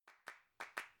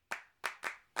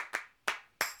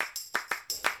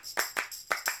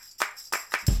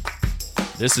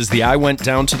This is the I Went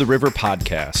Down to the River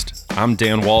podcast. I'm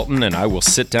Dan Walton, and I will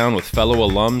sit down with fellow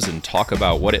alums and talk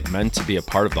about what it meant to be a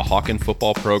part of the Hawken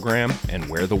football program and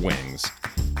wear the wings.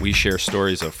 We share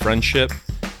stories of friendship,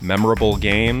 memorable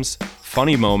games,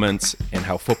 funny moments, and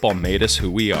how football made us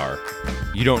who we are.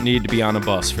 You don't need to be on a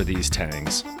bus for these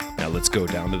tangs. Now let's go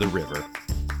down to the river.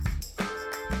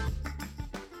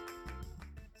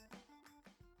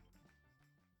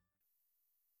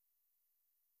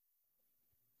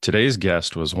 Today's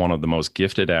guest was one of the most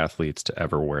gifted athletes to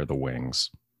ever wear the wings.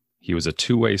 He was a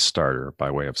two-way starter by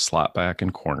way of slot back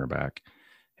and cornerback,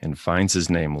 and finds his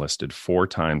name listed 4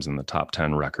 times in the top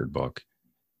 10 record book.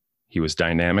 He was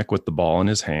dynamic with the ball in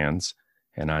his hands,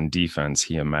 and on defense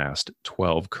he amassed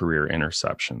 12 career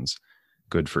interceptions,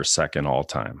 good for second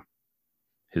all-time.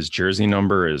 His jersey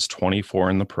number is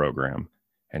 24 in the program,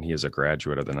 and he is a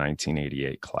graduate of the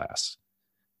 1988 class.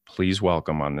 Please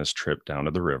welcome on this trip down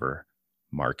to the river,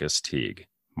 Marcus Teague.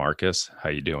 Marcus, how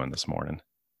you doing this morning?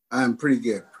 I'm pretty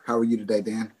good. How are you today,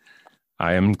 Dan?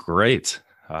 I am great.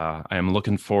 I am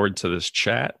looking forward to this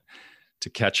chat, to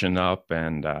catching up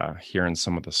and hearing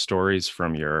some of the stories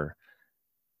from your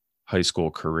high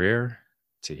school career,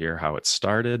 to hear how it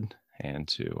started, and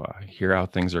to hear how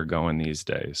things are going these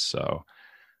days. So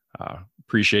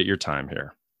appreciate your time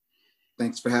here.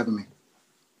 Thanks for having me.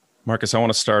 Marcus, I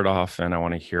want to start off and I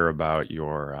want to hear about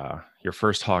your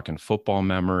first Hawken football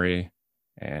memory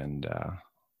and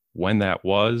when that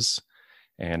was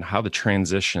and how the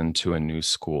transition to a new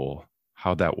school,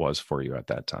 how that was for you at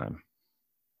that time.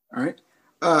 All right.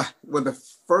 Well, the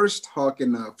first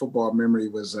Hawken football memory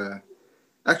was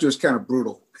actually it was kind of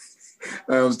brutal.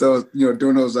 It was those,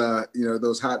 during those,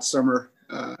 those hot summer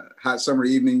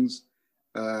evenings,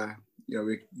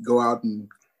 we go out and,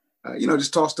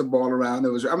 just toss the ball around.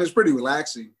 It's pretty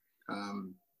relaxing.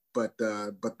 But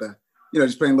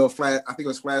just playing a little flat, I think it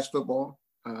was flash football,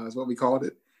 is what we called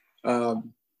it.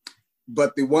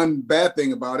 But the one bad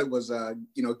thing about it was,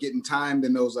 getting timed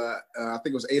in those, I think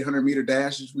it was 800-meter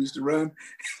dashes we used to run.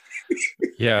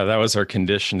 Yeah, that was our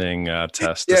conditioning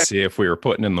test to see if we were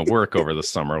putting in the work over the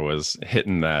summer, was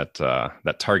hitting that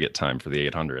target time for the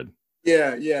 800.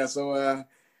 Yeah. So,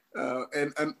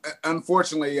 and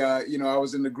unfortunately, I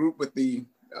was in the group with the,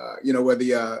 where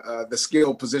the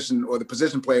skill position or the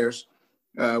position players,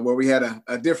 where we had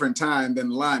a different time than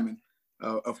the linemen.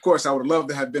 Of course, I would love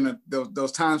to have been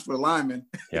those times for the linemen.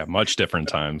 Yeah, much different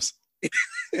times.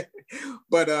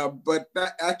 but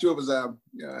that actually was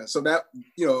so that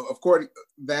of course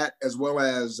that as well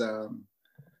as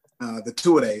the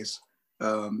two-a-days,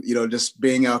 just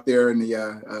being out there in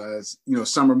the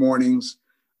summer mornings,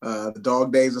 the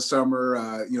dog days of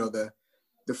summer,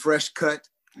 the fresh cut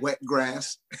wet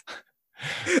grass.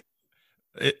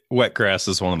 Wet grass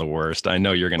is one of the worst. I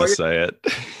know you're going to say it.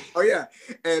 Oh yeah,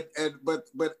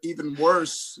 but even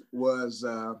worse was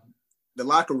the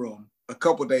locker room a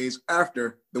couple days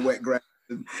after the wet grass.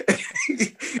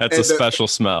 That's a special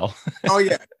smell. Oh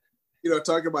yeah,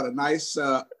 talking about a nice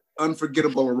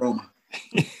unforgettable aroma.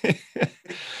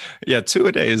 Yeah,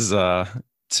 two-a-days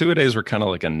were kind of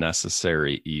like a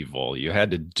necessary evil. You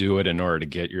had to do it in order to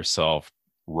get yourself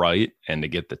right and to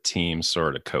get the team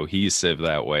sort of cohesive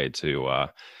that way to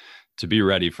be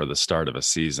ready for the start of a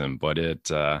season. But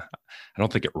I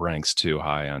don't think it ranks too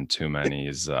high on too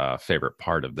many's favorite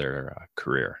part of their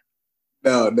career.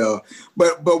 No.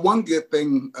 But one good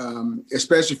thing,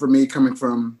 especially for me coming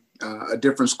from a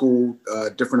different school,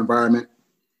 different environment,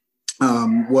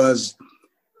 was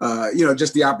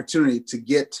just the opportunity to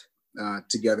get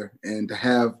together and to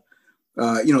have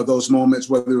those moments,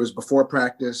 whether it was before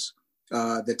practice,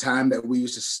 the time that we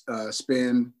used to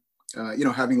spend,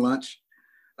 having lunch,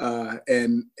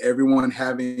 and everyone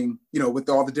having, with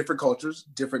all the different cultures,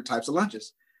 different types of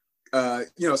lunches.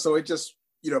 So it just,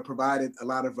 provided a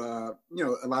lot of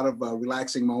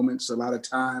relaxing moments, a lot of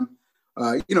time,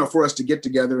 for us to get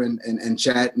together and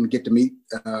chat and get to meet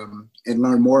and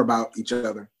learn more about each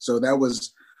other. So that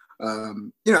was, I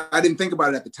didn't think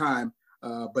about it at the time,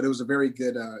 but it was a very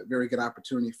good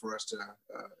opportunity for us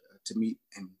to meet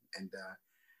and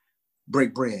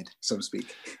break bread, so to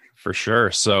speak. For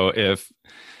sure. So if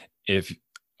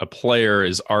a player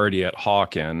is already at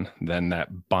Hawken, then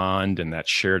that bond and that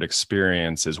shared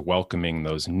experience is welcoming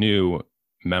those new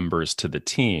members to the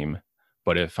team.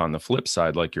 But if on the flip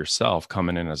side, like yourself,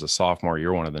 coming in as a sophomore,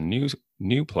 you're one of the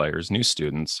new players, new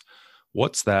students,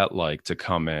 what's that like to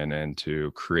come in and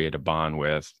to create a bond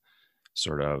with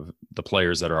sort of the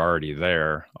players that are already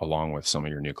there, along with some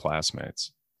of your new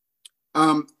classmates?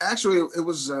 Actually, it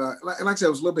was like I said, it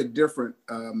was a little bit different.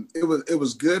 It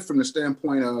was good from the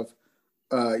standpoint of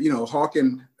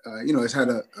Hawken, has had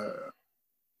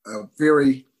a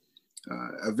very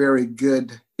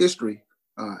good history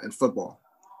in football.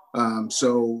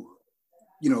 So,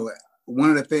 one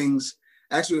of the things,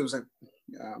 actually, it was like,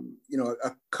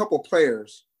 a couple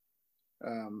players,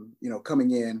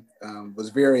 coming in was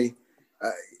very,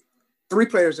 three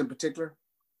players in particular,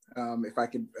 if I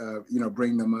could,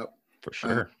 bring them up. For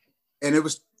sure. And it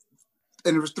was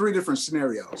three different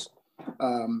scenarios.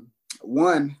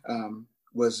 One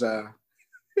was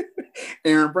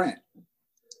Aaron Brandt.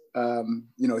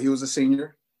 He was a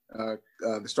senior,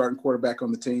 the starting quarterback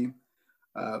on the team.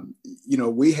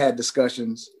 We had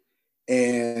discussions,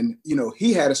 and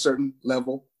he had a certain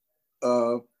level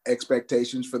of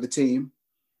expectations for the team,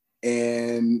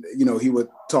 and he would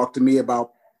talk to me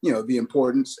about the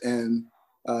importance and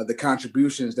the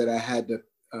contributions that I had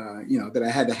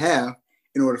to have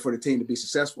in order for the team to be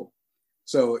successful.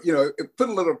 So it put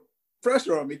a little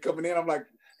pressure on me coming in. I'm like,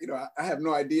 I have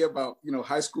no idea about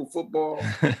high school football,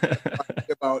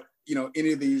 about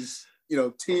any of these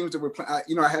teams that we're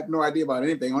playing. I have no idea about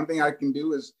anything. Only thing I can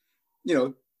do is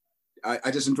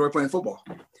I just enjoy playing football.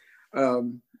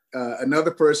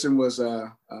 Another person was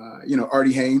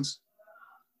Artie Haynes.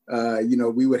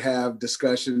 We would have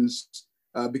discussions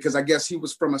because I guess he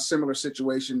was from a similar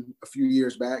situation a few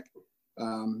years back.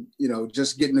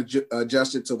 Just getting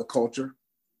adjusted to the culture,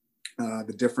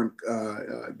 the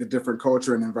different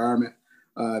culture and environment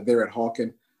there at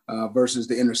Hawken versus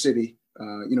the inner city,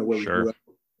 where we grew up.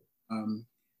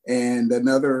 And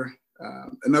another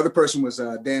person was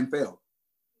Dan Feld.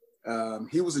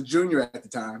 He was a junior at the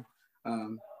time.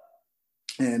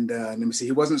 And let me see,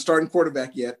 he wasn't starting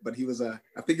quarterback yet, but he was I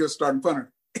think he was starting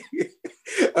punter.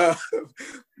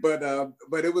 But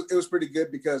it was pretty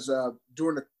good because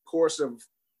during the course of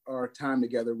our time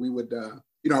together, we would,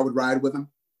 I would ride with him.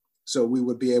 So we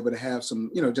would be able to have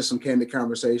some, just some candid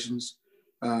conversations,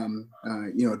 during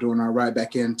our ride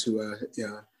back into,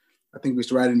 I think we used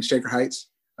to ride in Shaker Heights.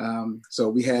 So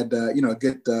we had, a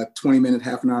good 20-minute,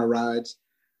 half an hour rides.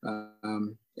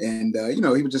 And he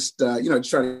would just, just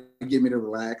try to get me to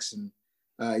relax and,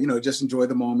 just enjoy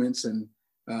the moments and,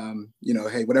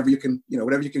 hey, whatever you can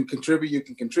contribute, you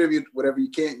can contribute. Whatever you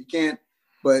can't, you can't.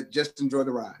 But just enjoy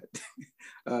the ride.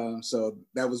 So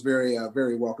that was very,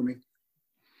 very welcoming.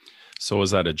 So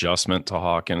was that adjustment to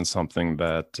Hawken something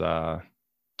that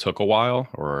took a while,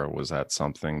 or was that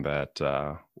something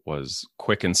that was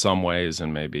quick in some ways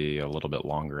and maybe a little bit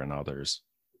longer in others?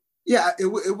 Yeah, it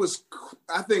was.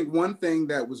 I think one thing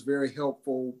that was very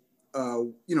helpful,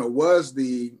 was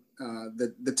the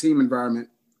team environment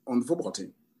on the football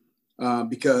team,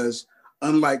 because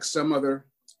unlike some other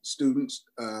students,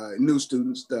 new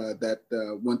students that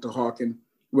went to Hawken,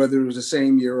 whether it was the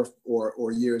same year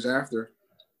or years after,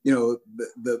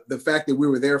 the fact that we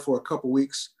were there for a couple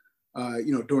weeks,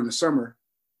 during the summer,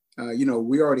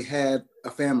 we already had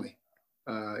a family,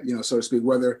 so to speak.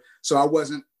 So I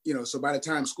wasn't, so by the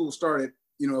time school started,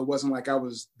 it wasn't like I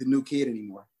was the new kid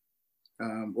anymore,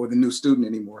 or the new student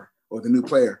anymore, or the new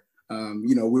player.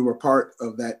 We were part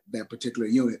of that particular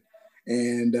unit,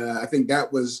 and I think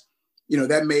that was,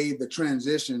 that made the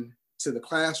transition to the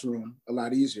classroom a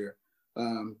lot easier.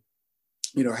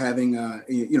 Having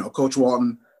Coach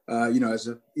Walton, as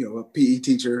a PE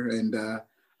teacher, and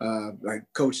like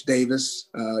Coach Davis,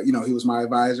 he was my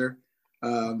advisor.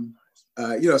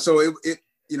 So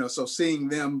so seeing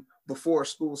them before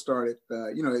school started,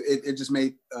 it just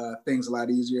made things a lot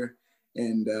easier.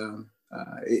 And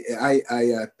I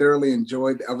thoroughly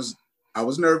enjoyed. I was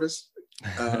nervous,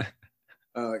 to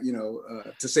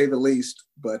say the least,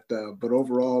 but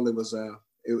overall it was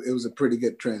a pretty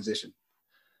good transition.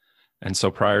 And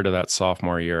so prior to that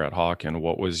sophomore year at Hawken,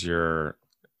 what was your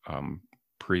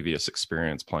previous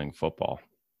experience playing football?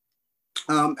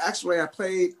 Actually, I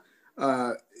played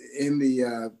in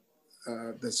the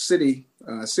city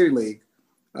league,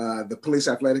 the Police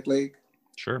Athletic League.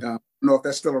 Sure. I don't know if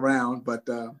that's still around, but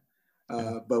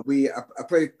I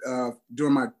played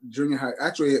during my junior high.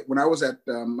 Actually, when I was at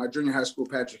my junior high school,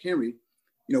 Patrick Henry,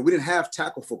 we didn't have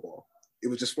tackle football. It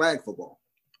was just flag football.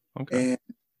 Okay. And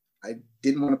I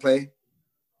didn't want to play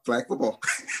flag football.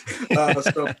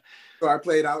 So I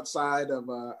played outside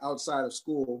of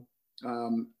school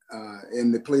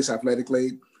in the Police Athletic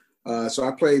League. So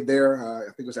I played there. I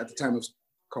think it was at the time it was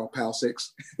called Pal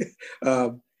 6.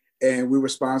 And we were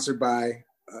sponsored by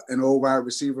an old wide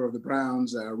receiver of the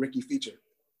Browns, Ricky Feature.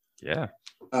 Yeah.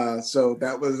 So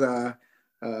that was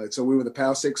so we were the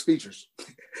Pal 6 Features.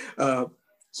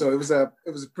 So it was a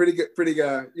pretty good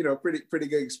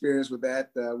good experience with that.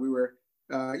 We were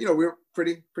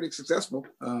pretty successful.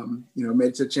 Made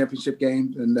it to the championship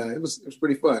game, and it was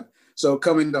pretty fun. So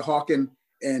coming to Hawken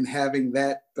and having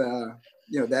that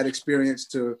that experience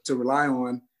to rely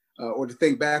on or to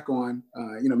think back on,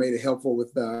 made it helpful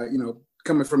with,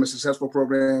 coming from a successful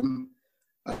program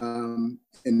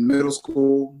in middle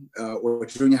school or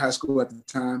junior high school at the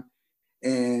time,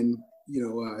 and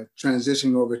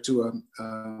transitioning over to a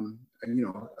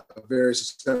very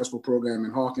successful program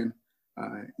in Hawken.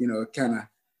 Kind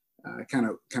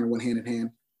of went hand in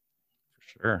hand.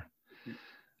 Sure.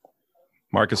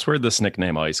 Marcus, where'd this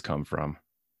nickname Ice come from?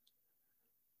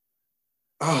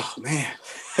 Oh man,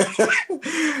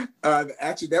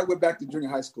 actually, that went back to junior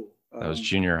high school. That was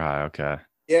junior high. Okay.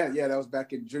 Yeah, that was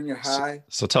back in junior high.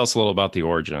 So tell us a little about the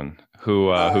origin.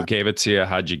 Who gave it to you?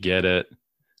 How'd you get it?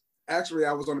 Actually,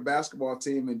 I was on the basketball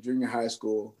team in junior high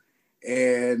school,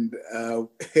 and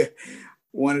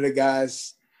one of the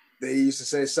guys, they used to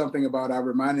say something about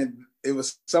it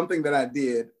was something that I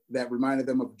did that reminded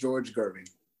them of George Gervin.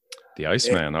 The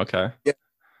Iceman, okay.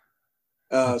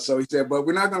 Yeah. So he said, but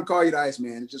we're not going to call you the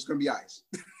Iceman. It's just going to be Ice.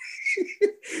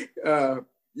 So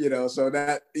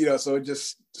that, so it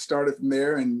just started from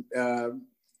there. And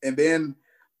then,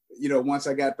 once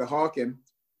I got to Hawken,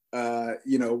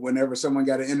 whenever someone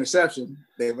got an interception,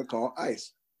 they would call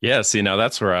Ice. Yeah. See, now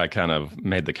that's where I kind of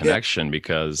made the connection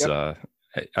because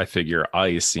I figure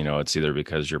Ice, it's either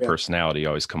because your personality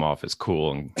always come off as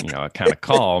cool and, kind of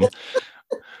calm,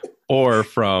 or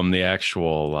from the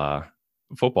actual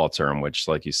football term, which,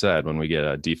 like you said, when we get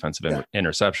a defensive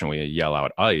interception, we yell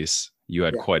out Ice. You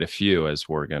had quite a few, as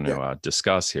we're going to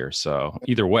discuss here. So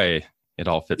either way, it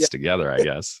all fits together, I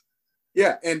guess.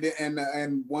 Yeah.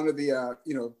 And one of the,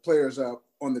 players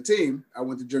on the team I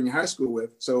went to junior high school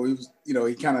with. So he was, he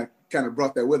kind of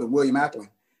brought that with him, William Appling.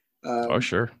 Oh,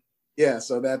 sure. Yeah,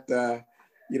 so that so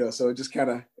it just kind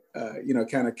of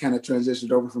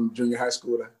transitioned over from junior high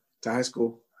school to high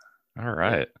school. All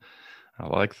right, I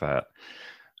like that.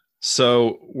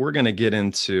 So we're going to get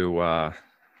into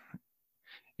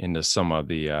some of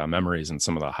the memories and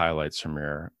some of the highlights from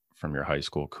your high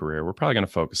school career. We're probably going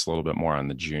to focus a little bit more on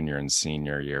the junior and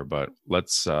senior year, but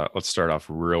let's start off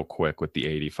real quick with the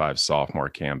 '85 sophomore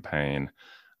campaign,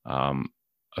 a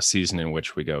season in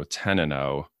which we go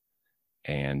 10-0.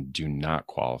 And do not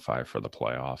qualify for the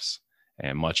playoffs.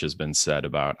 And much has been said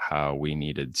about how we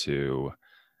needed to,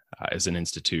 as an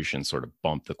institution, sort of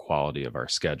bump the quality of our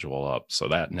schedule up. So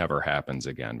that never happens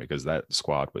again, because that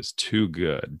squad was too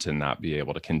good to not be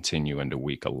able to continue into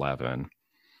week 11.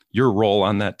 Your role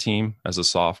on that team as a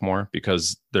sophomore,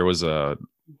 because there was a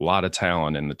lot of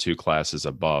talent in the two classes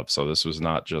above. So this was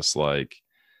not just like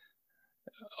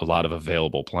a lot of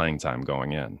available playing time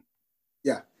going in.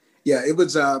 Yeah, it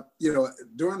was,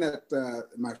 during that,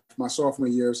 my sophomore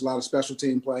year, it was a lot of special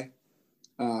team play.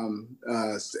 And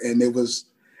it was,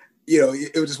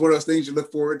 it was just one of those things you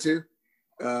look forward to.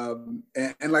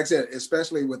 And like I said,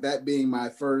 especially with that being my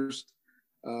first,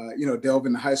 delve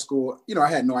into high school, I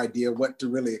had no idea what to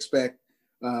really expect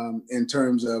in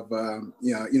terms of,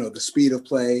 the speed of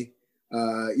play,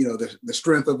 the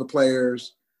strength of the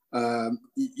players,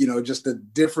 just the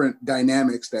different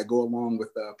dynamics that go along with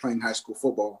playing high school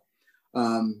football.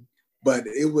 But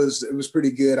it was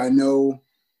pretty good. I know,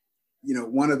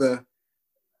 one of the,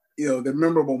 the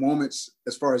memorable moments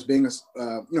as far as being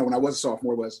when I was a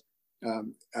sophomore was,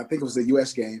 I think it was the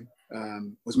US game,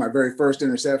 was my very first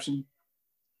interception,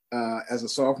 as a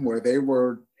sophomore. They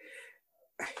were,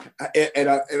 and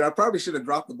I probably should have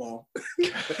dropped the ball,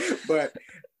 but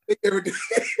they were,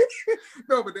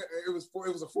 no, but it was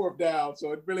a fourth down.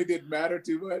 So it really didn't matter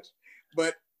too much,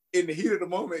 but in the heat of the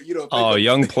moment,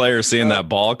 young player seeing that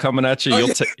ball coming at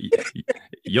you,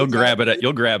 you'll grab it at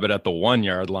the 1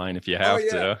 yard line if you have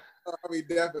to. I mean,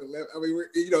 definitely. I mean,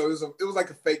 it was like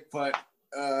a fake punt,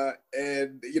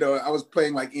 and I was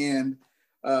playing like end,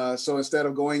 so instead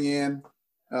of going in,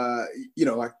 we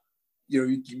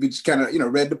just kind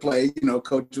of read the play.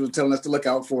 Coach was telling us to look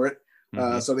out for it,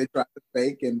 so they tried to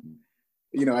fake, and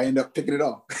I end up picking it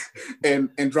off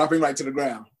and dropping right to the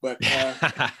ground. But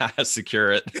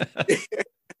secure it.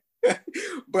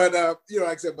 But like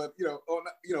I said, but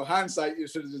on hindsight, you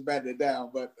should have just batted it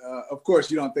down. But of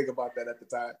course, you don't think about that at the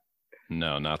time.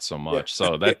 No, not so much.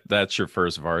 So that's your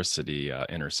first varsity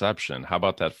interception. How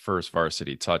about that first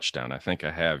varsity touchdown? I think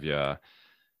I have you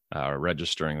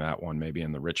registering that one maybe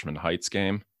in the Richmond Heights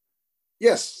game.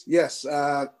 Yes.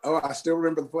 I still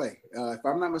remember the play. If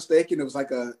I'm not mistaken, it was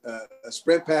like a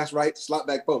sprint pass right, slot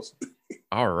back post.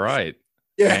 All right.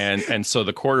 Yeah. And so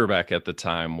the quarterback at the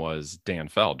time was Dan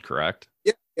Feld, correct?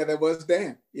 Yeah, that was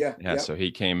Dan. Yeah. Yeah. Yep. So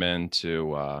he came in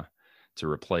to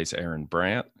replace Aaron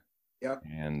Brandt. Yep.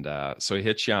 And so he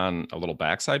hit you on a little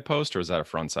backside post, or was that a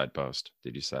frontside post?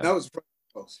 Did you say? That was front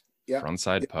post. Yeah.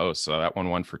 Frontside post. So that one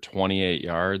went for 28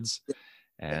 yards.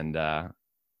 and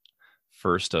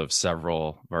first of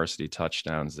several varsity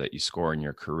touchdowns that you score in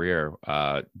your career.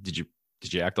 Did you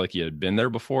act like you had been there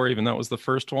before, even though it was the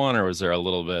first one, or was there a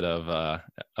little bit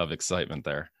of excitement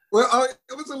there? Well,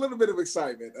 it was a little bit of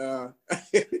excitement. Yeah,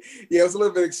 it was a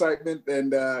little bit of excitement,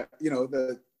 and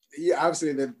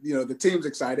obviously the team's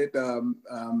excited.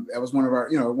 That was one of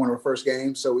our first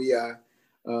games, so we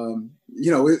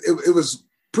it was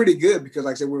pretty good because,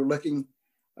 like I said, we were looking,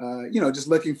 just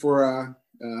looking for,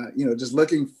 just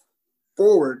looking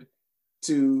forward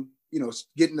to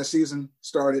getting the season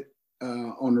started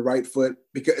on the right foot,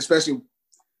 because especially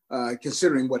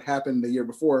considering what happened the year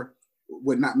before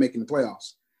with not making the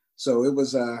playoffs. So it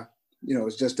was,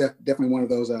 it's just definitely one of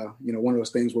those, one of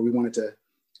those things where we wanted to,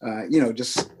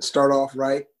 just start off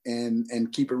right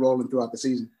and keep it rolling throughout the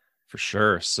season. For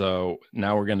sure. So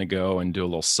now we're going to go and do a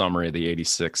little summary of the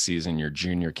 86 season, your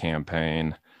junior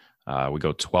campaign. We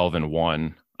go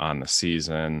 12-1 on the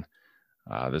season.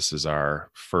 This is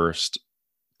our first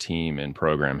team in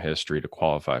program history to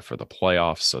qualify for the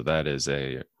playoffs. So that is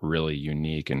a really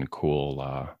unique and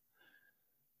cool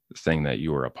thing that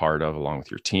you were a part of along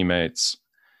with your teammates.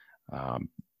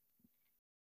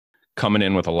 Coming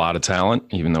in with a lot of talent,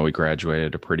 even though we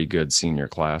graduated a pretty good senior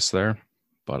class there,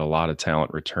 but a lot of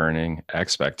talent returning,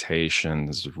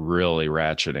 expectations really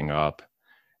ratcheting up,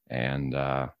 and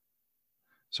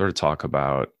sort of talk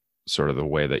about sort of the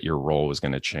way that your role was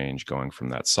going to change going from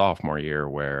that sophomore year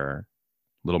where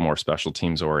a little more special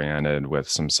teams oriented with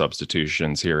some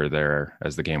substitutions here or there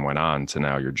as the game went on to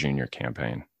now your junior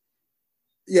campaign.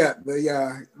 Yeah,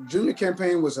 the junior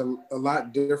campaign was a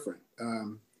lot different.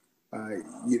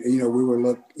 We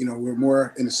were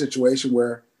more in a situation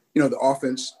where, the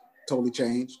offense totally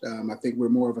changed. I think we're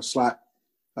more of a slot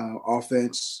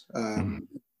offense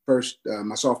first,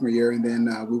 my sophomore year. And then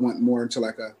we went more into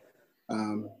like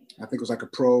I think it was like a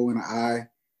pro and an I,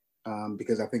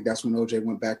 because I think that's when OJ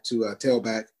went back to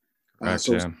tailback.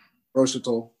 So it was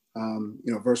versatile,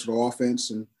 versatile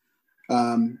offense. And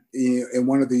in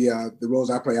one of the roles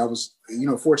I play, I was,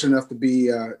 fortunate enough to be,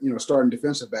 starting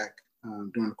defensive back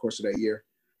during the course of that year.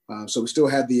 So we still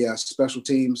had the special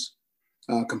teams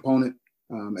component,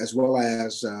 as well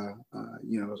as, like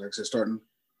I said, starting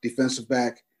defensive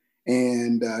back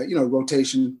and,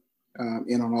 rotation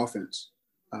in on offense.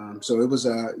 So it was,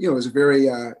 it was a very,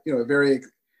 very,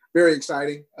 very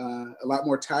exciting, a lot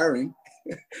more tiring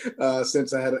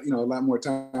since I had, a lot more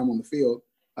time on the field.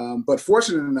 But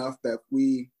fortunate enough that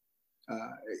we,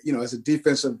 as a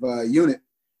defensive unit,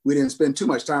 we didn't spend too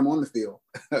much time on the field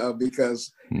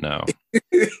because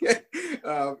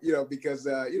because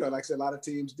like I said, a lot of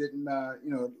teams didn't,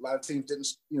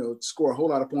 score a whole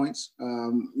lot of points.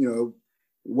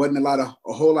 Wasn't a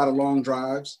whole lot of long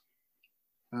drives.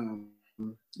 So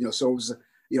it was,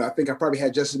 I think I probably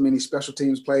had just as many special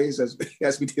teams plays as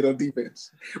we did on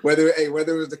defense, whether it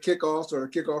was the kickoffs or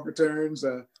kickoff returns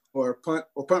or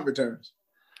punt returns.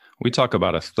 We talk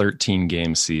about a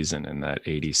 13-game season in that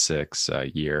 86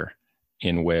 year,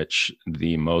 in which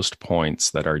the most points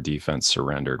that our defense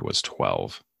surrendered was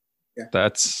 12. Yeah.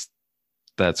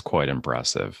 That's quite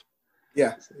impressive.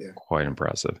 Yeah. Quite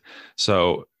impressive.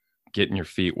 So getting your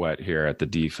feet wet here at the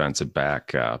defensive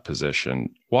back position,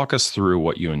 walk us through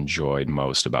what you enjoyed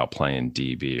most about playing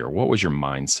DB, or what was your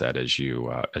mindset as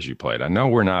you played? I know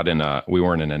we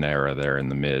weren't in an era there in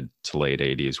the mid to late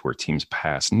 80s where teams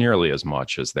pass nearly as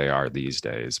much as they are these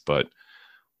days, but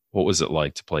what was it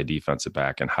like to play defensive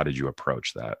back, and how did you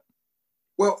approach that?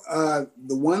 Well,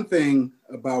 the one thing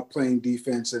about playing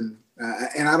defense, and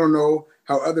I don't know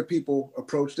how other people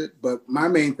approached it, but my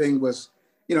main thing was,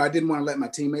 I didn't want to let my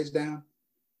teammates down.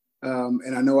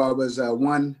 And I know I was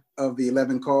one of the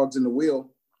 11 cogs in the wheel,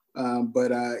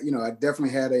 but I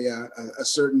definitely had a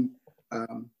certain, a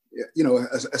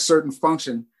certain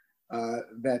function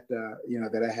that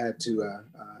I had to,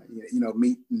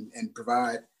 meet and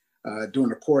provide during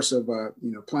the course of,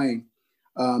 playing.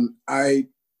 I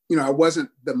wasn't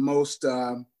the most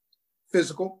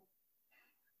physical.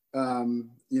 I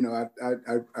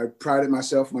prided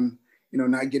myself on,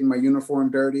 not getting my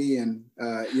uniform dirty and,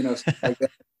 stuff like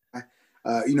that.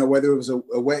 Whether it was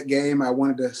a wet game, I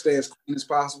wanted to stay as clean as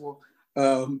possible.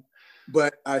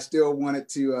 But I still wanted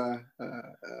to,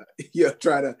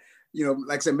 try to,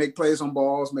 like I said, make plays on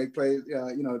balls, make plays,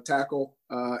 tackle,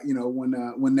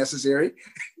 when necessary.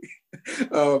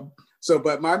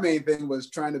 But my main thing was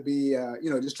trying to be,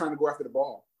 just trying to go after the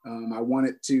ball. I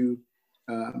wanted to,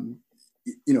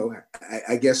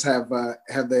 I guess have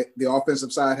the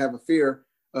offensive side have a fear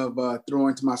of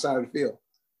throwing to my side of the field.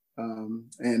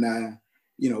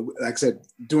 Like I said,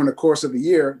 during the course of the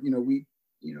year,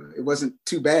 it wasn't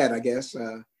too bad, I guess.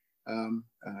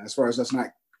 as far as us not,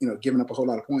 giving up a whole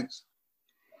lot of points.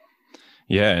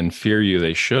 Yeah, and fear you,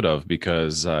 they should have,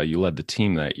 because you led the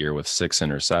team that year with 6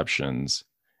 interceptions.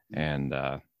 And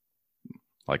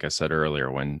like I said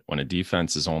earlier, when a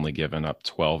defense is only given up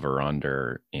 12 or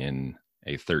under in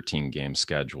a 13-game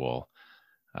schedule,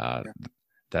 that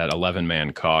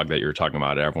 11-man cog that you were talking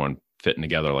about, everyone fitting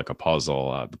together like a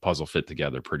puzzle, the puzzle fit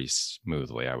together pretty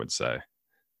smoothly, I would say.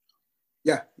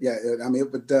 Yeah. I mean,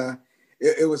 but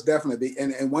it was definitely,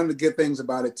 and one of the good things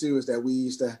about it too is that we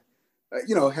used to,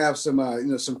 have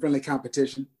some, some friendly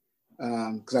competition.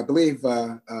 Because I believe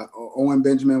Owen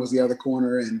Benjamin was the other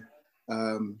corner, and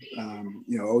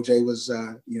OJ was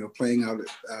playing out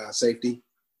at safety.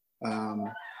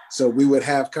 So we would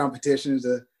have competitions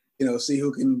to see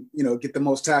who can get the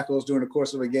most tackles during the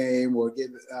course of a game, or get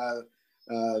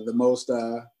the most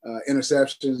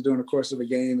interceptions during the course of a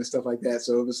game and stuff like that.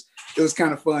 So it was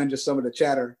kind of fun, just some of the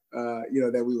chatter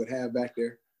that we would have back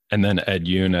there. And then Ed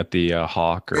Yoon at the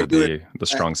Hawk, or the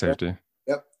strong safety.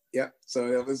 Yep. So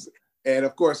it was. And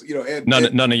of course, Ed.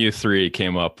 None of you three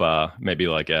came up maybe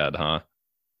like Ed, huh?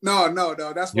 No.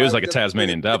 That's why he was like a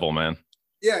Tasmanian devil, man.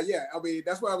 Yeah. I mean,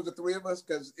 that's why it was the three of us,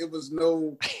 because it was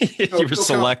no. You were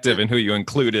selective in who you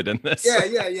included in this.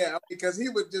 Yeah. Because he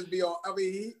would just be on. I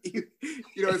mean, he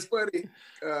it's funny.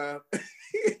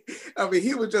 I mean,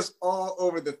 he was just all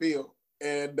over the field,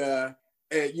 and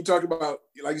you talked about,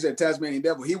 like you said, Tasmanian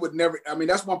devil. He would never. I mean,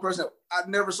 that's one person I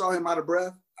never saw him out of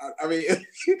breath. I mean,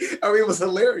 it was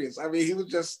hilarious. I mean, he was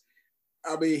just.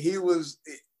 I mean, he was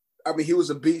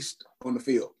a beast on the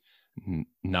field.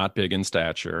 Not big in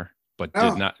stature, but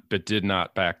did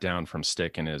not back down from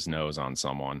sticking his nose on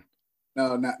someone.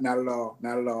 No, not at all.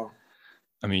 Not at all.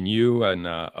 I mean, you and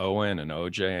Owen and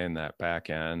OJ in that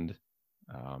back end.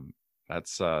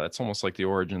 That's almost like the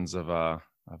origins of a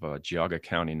Geauga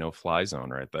County no-fly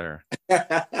zone right there.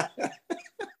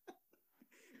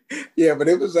 Yeah, but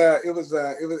it was very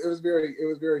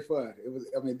fun.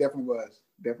 It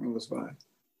definitely was fun.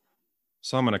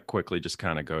 So I'm going to quickly just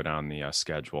kind of go down the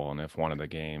schedule, and if one of the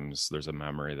games there's a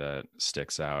memory that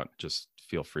sticks out, just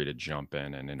feel free to jump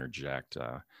in and interject.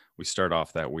 We start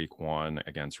off that week 1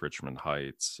 against Richmond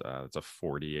Heights. It's a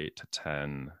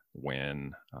 48-10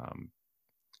 win. A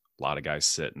lot of guys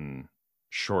sitting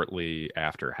shortly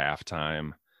after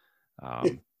halftime.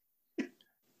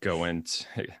 Go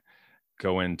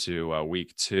into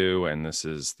week 2, and this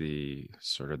is the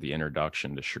sort of the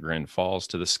introduction to Chagrin Falls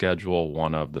to the schedule,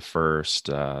 one of the first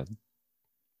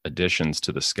additions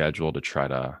to the schedule to try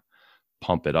to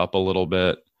pump it up a little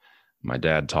bit. My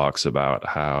dad talks about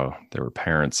how there were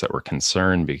parents that were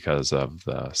concerned because of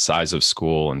the size of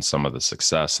school and some of the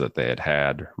success that they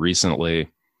had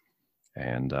recently.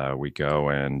 And we go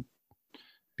and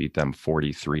beat them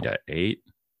 43-8.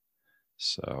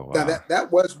 So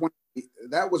that was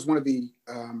one of the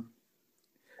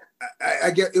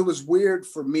I get, it was weird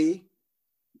for me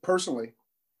personally.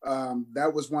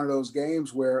 That was one of those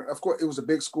games where, of course, it was a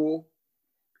big school,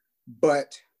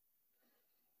 but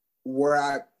where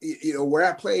I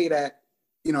played at,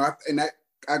 I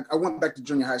went back to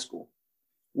junior high school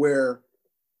where,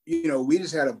 we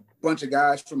just had a bunch of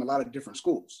guys from a lot of different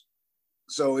schools.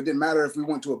 So it didn't matter if we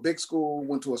went to a big school,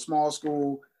 went to a small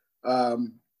school, well,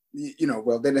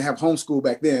 they didn't have homeschool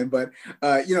back then, but,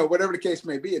 whatever the case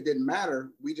may be, it didn't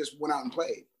matter. We just went out and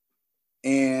played.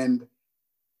 And,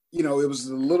 it was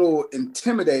a little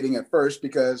intimidating at first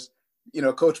because,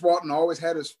 Coach Walton always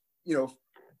had us,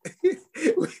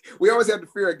 we always had the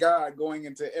fear of God going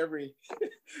into every,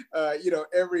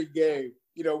 every game.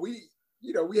 We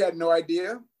had no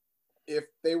idea if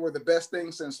they were the best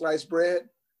thing since sliced bread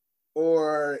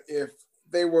or if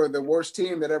they were the worst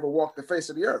team that ever walked the face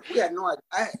of the earth. We had no idea.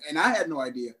 I had no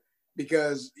idea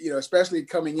because, especially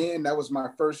coming in, that was my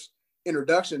first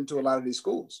introduction to a lot of these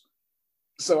schools.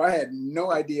 So I had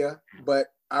no idea,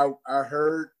 but I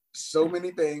heard so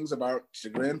many things about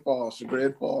Chagrin Falls,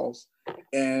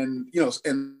 and,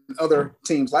 and other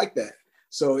teams like that.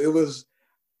 So it was,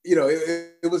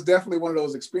 it was definitely one of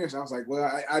those experiences. I was like, well,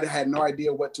 I had no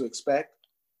idea what to expect.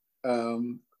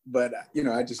 But,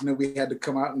 I just knew we had to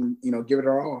come out and, give it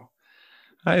our all.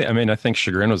 I think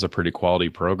Chagrin was a pretty quality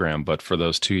program, but for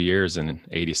those 2 years in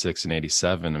 86 and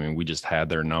 87, we just had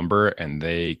their number and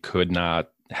they could not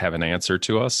have an answer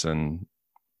to us, and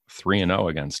 3-0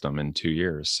 against them in 2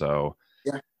 years. So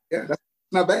yeah, that's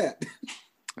not bad.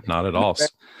 Not at all.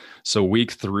 So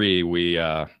week 3, we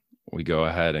go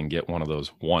ahead and get one of those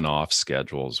one-off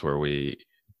schedules where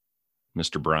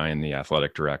Mr. Bryan, the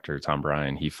athletic director, Tom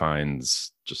Bryan, he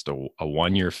finds just a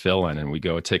 1-year fill-in, and we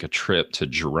go take a trip to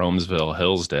Jeromesville,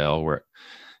 Hillsdale, where,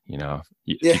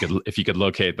 if you could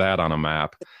locate that on a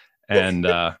map. and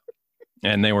that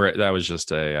was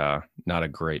just a not a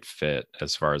great fit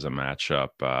as far as a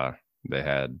matchup. They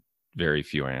had very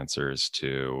few answers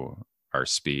to our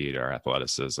speed, our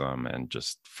athleticism, and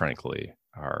just frankly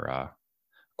our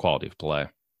quality of play.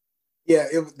 Yeah,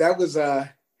 that was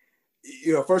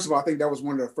first of all, I think that was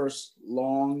one of the first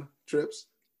long trips.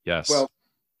 Yes. Well,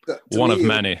 one of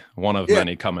many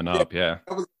coming up. Yeah.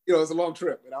 That was, it was a long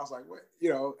trip, and I was like, what,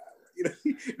 you're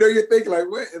thinking like,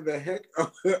 what in the heck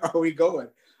are we going?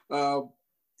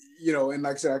 And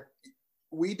like I said,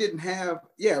 we didn't have,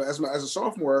 as a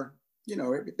sophomore,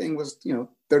 everything was,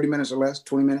 30 minutes or less,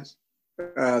 20 minutes.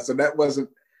 So that wasn't,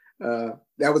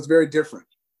 that was very different.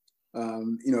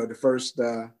 The first,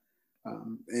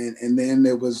 and then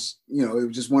it was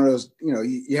just one of those,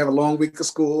 you have a long week of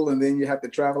school and then you have to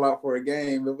travel out for a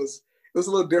game. It was a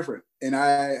little different.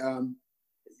 And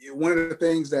one of the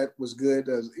things that was good,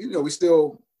 we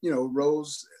still,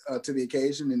 rose to the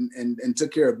occasion and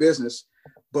took care of business.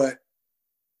 But,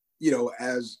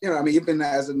 even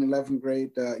as an 11th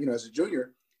grade, as a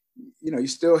junior, you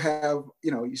still have,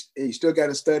 you still got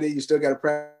to study, you still got to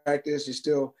practice,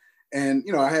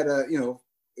 I had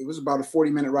it was about a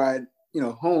 40-minute ride,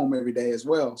 home every day as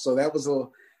well. So that was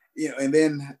and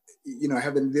then,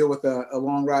 having to deal with a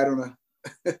long ride on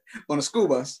a school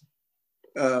bus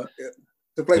to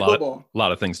play football. A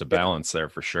lot of things to balance there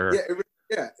for sure.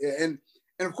 Yeah. And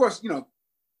of course, you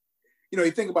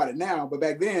think about it now, but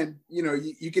back then,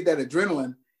 you get that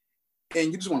adrenaline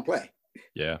and you just want to play.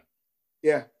 Yeah.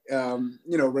 Yeah.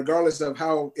 Regardless of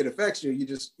how it affects you, you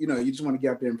just want to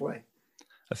get out there and play.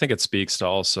 I think it speaks to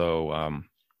also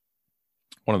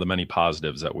one of the many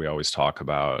positives that we always talk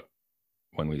about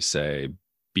when we say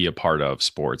be a part of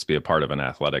sports, be a part of an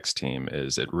athletics team,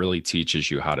 is it really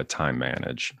teaches you how to time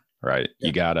manage, right?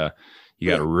 Yeah. You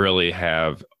gotta really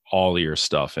have all your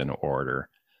stuff in order,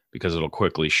 because it'll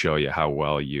quickly show you how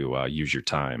well you use your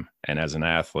time. And as an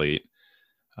athlete,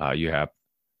 you have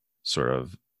sort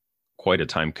of quite a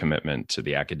time commitment to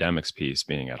the academics piece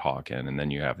being at Hawken, and then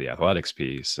you have the athletics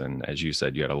piece. And as you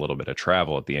said, you had a little bit of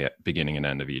travel at the beginning and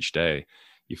end of each day.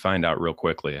 You find out real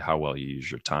quickly how well you use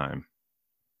your time.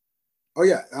 Oh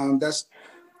yeah. That's,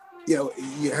 you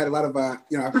had a lot of, I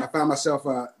found myself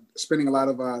spending a lot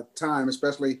of time,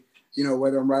 especially,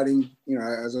 whether I'm riding,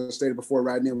 as I stated before,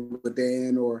 riding in with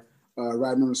Dan or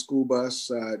riding on a school bus,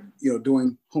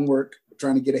 doing homework,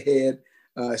 trying to get ahead,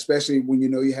 especially when,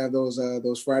 you have those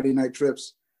Friday night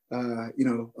trips,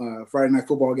 Friday night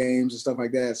football games and stuff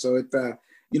like that. So it,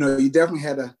 you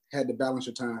definitely had to balance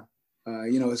your time,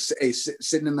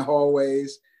 sitting in the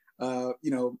hallways,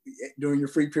 during your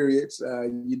free periods,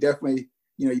 you definitely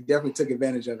took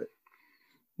advantage of it.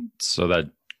 So that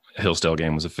Hillsdale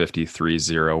game was a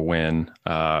 53-0 win.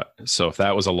 So if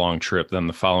that was a long trip, then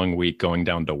the following week going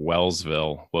down to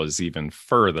Wellsville was even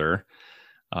further.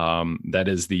 That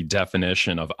is the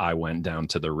definition of I went down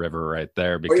to the river right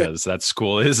there, because that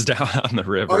school is down on the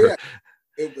river. Oh, yeah.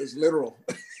 It was literal.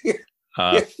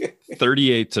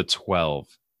 38-12.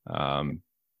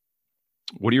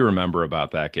 What do you remember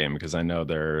about that game? Because I know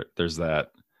there's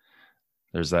that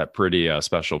pretty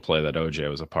special play that OJ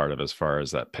was a part of, as far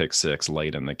as that pick six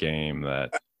late in the game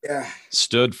that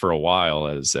stood for a while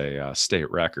as a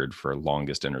state record for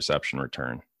longest interception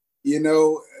return.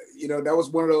 That was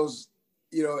one of those,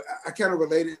 I kind of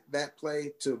related that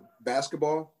play to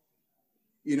basketball,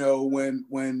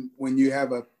 when you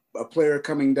have a player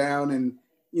coming down and,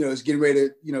 is getting ready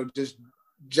to, just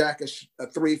jack a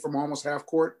three from almost half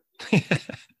court. And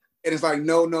it's like,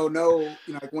 no,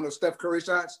 like one of those Steph Curry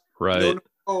shots. Right.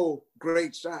 No,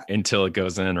 great shot. Until it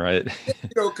goes in, right?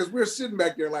 Because we're sitting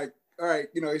back there like, all right,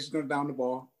 he's just going to down the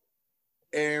ball.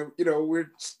 And,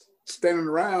 we're standing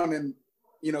around and,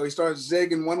 he starts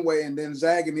zigging one way and then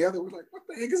zagging the other. We're like, what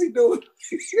the heck is he doing?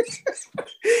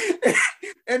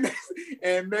 and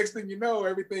next thing you know,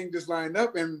 everything just lined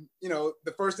up. And,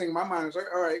 the first thing in my mind was like,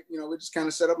 all right, we just kind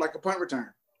of set up like a punt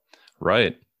return.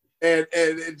 Right. And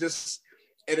it just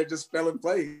fell in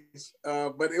place.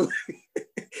 But it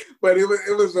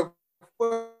was a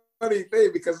funny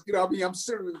thing because, I'm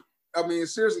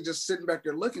seriously just sitting back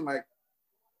there looking like,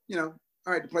 all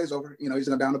right, the play's over. He's going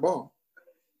to down the ball.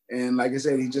 And like I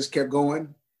said, he just kept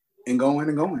going and going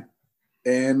and going.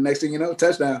 And next thing you know,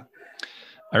 touchdown.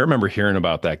 I remember hearing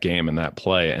about that game and that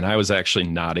play, and I was actually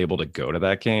not able to go to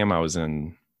that game. I was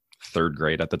in third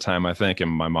grade at the time, I think, and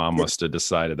my mom must have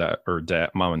decided that, or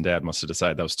mom and dad must have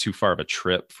decided that was too far of a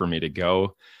trip for me to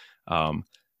go. I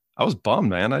was bummed,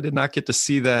 man. I did not get to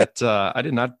see that. I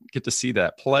did not get to see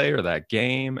that play or that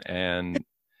game. And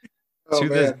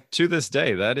to this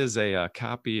day, that is a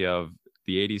copy of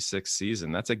the 86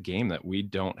 season. That's a game that we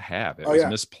don't have. It Oh, was yeah.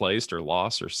 misplaced or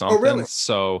lost or something. Oh, really?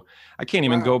 So I can't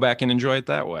even go back and enjoy it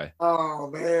that way. Oh,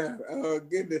 man. Oh,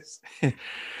 goodness.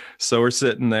 So we're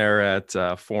sitting there at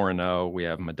 4-0. We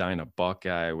have Medina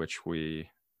Buckeye, which we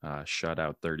shut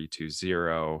out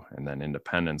 32-0, and then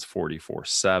Independence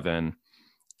 44-7,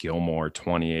 Gilmore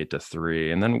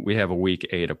 28-3. And then we have a week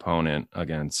 8 opponent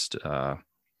against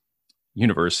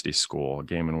University School, a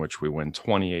game in which we win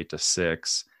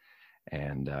 28-6.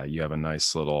 And you have a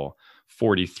nice little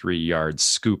 43-yard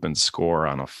scoop and score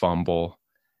on a fumble.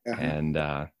 Uh-huh.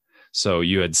 And so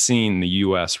you had seen the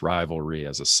U.S. rivalry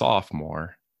as a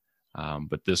sophomore,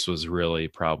 but this was really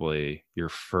probably your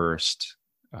first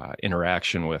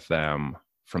interaction with them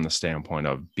from the standpoint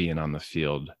of being on the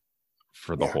field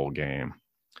for the whole game.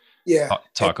 Yeah.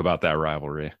 Talk about that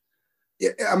rivalry. Yeah,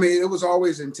 I mean, it was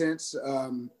always intense.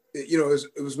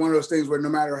 It was one of those things where no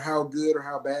matter how good or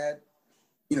how bad,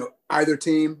 either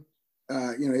team,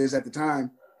 is at the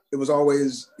time, it was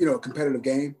always, a competitive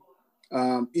game.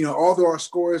 Although our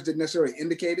scores didn't necessarily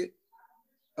indicate it,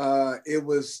 it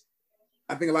was,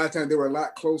 I think a lot of times they were a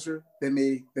lot closer than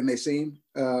they seemed.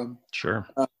 Sure.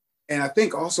 And I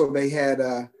think also they had,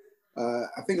 I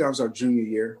think that was our junior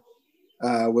year,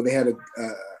 where they had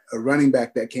a running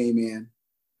back that came in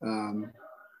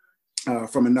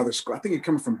from another school. I think he's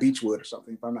coming from Beechwood or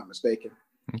something, if I'm not mistaken.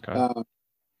 Okay.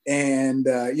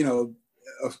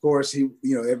 Of course,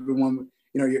 everyone,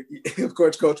 of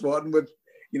course, Coach Walton would,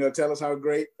 tell us how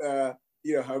great,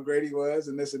 how great he was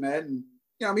and this and that. And,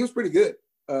 he was pretty good.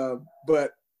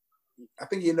 But I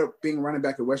think he ended up being running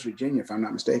back at West Virginia, if I'm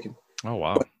not mistaken. Oh,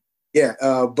 wow. But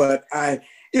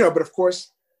but of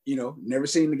course, never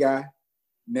seen the guy,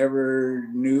 never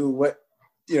knew what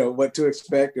to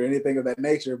expect or anything of that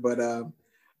nature. But,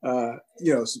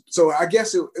 so I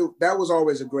guess that was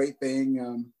always a great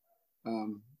thing.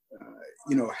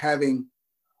 Having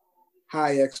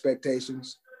high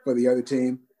expectations for the other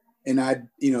team. And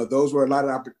those were a lot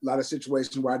of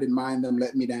situations where I didn't mind them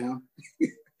letting me down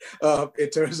in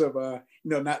terms of,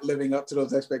 not living up to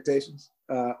those expectations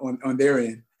on their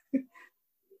end.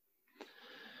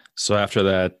 So after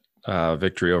that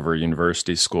victory over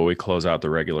University School, we close out the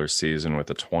regular season with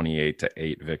a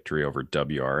 28-8 victory over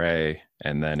WRA.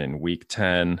 And then in week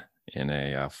 10, in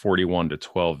a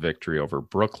 41-12 victory over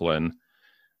Brooklyn,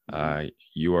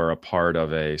 you are a part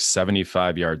of a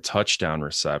 75-yard touchdown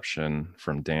reception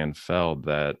from Dan Feld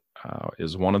that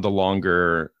is one of the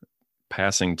longer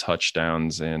passing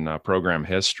touchdowns in program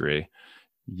history.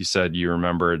 You said you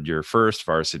remembered your first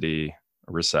varsity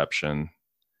reception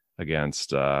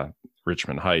against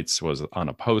Richmond Heights was on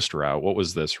a post route. What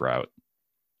was this route?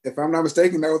 If I'm not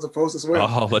mistaken, that was a post as well.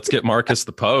 Oh, let's get Marcus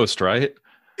the post, right?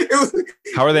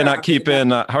 How are they not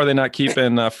keeping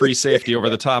free safety over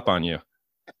the top on you?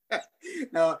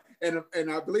 No, and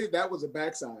I believe that was a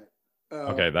backside.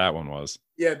 Okay, that one was.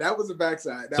 Yeah, that was a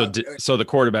backside. So the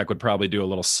quarterback would probably do a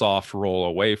little soft roll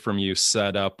away from you,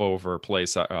 set up over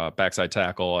backside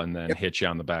tackle, and then hit you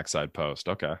on the backside post.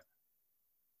 Okay.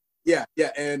 Yeah,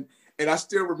 and I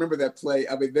still remember that play.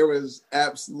 I mean, there was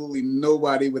absolutely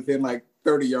nobody within like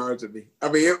 30 yards of me. I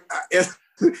mean,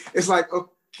 it's like,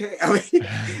 okay. I mean,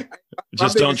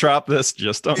 just don't drop this.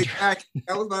 Just don't. Exactly.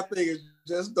 That was my thing. Is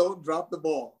just don't drop the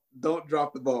ball. Don't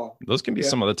drop the ball. Those can be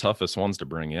some of the toughest ones to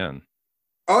bring in.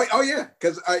 Oh yeah,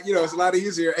 because it's a lot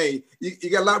easier. Hey, you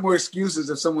got a lot more excuses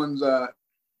if someone's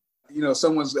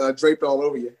draped all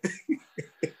over you.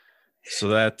 So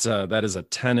that is a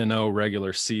 10-0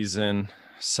 regular season,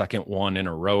 second one in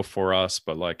a row for us.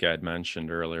 But like I'd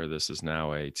mentioned earlier, this is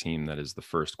now a team that is the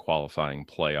first qualifying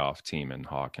playoff team in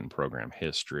Hawken program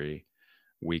history.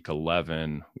 Week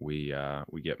 11, we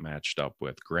get matched up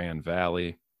with Grand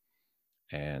Valley,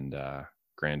 and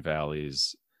Grand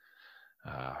Valley's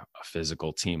a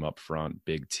physical team up front,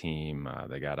 big team.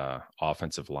 They got a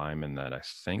offensive lineman that I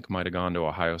think might have gone to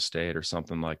Ohio State or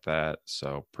something like that.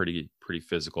 So pretty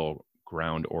physical,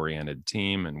 ground-oriented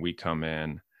team. And we come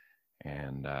in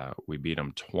and we beat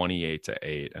them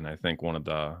 28-8. And I think one of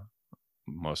the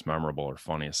most memorable or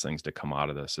funniest things to come out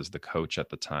of this is the coach at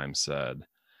the time said,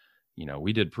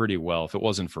 we did pretty well. If it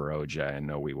wasn't for OJ, I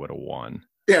know we would have won.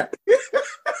 Yeah.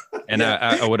 And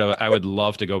I would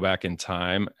love to go back in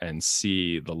time and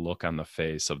see the look on the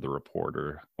face of the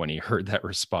reporter when he heard that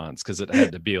response, because it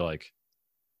had to be like,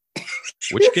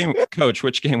 which game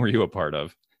were you a part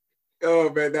of?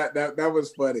 Oh man, that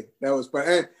was funny. That was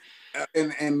funny.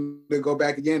 And to go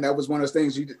back again, that was one of those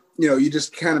things you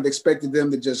just kind of expected them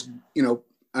to just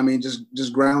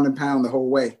just ground and pound the whole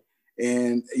way.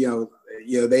 And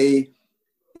they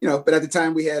but at the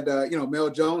time we had Mel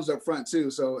Jones up front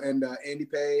too. So and Andy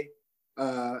Pay,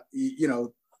 you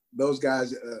know, those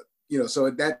guys, you know, so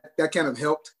that kind of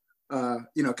helped,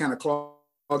 you know, kind of clog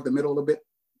the middle a little bit,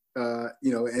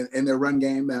 you know, and their run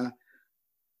game.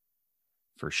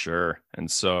 For sure. And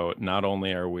so not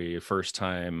only are we first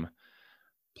time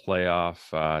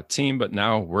playoff team, but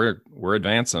now we're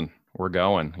advancing. We're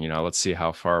going. You know, let's see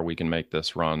how far we can make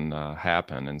this run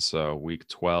happen. And so week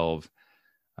 12,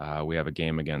 we have a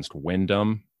game against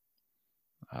Wyndham,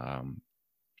 a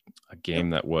game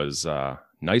that was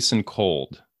nice and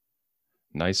cold.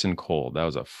 Nice and cold. That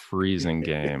was a freezing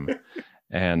game.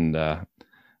 And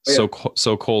so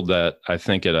cold that I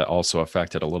think it also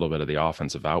affected a little bit of the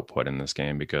offensive output in this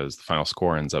game, because the final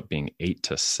score ends up being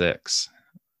 8-6.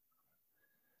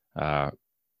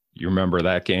 You remember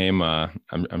that game?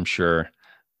 I'm sure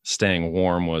staying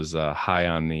warm was high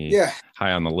on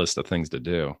the list of things to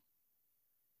do.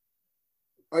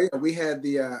 Oh yeah, we had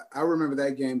I remember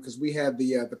that game because we had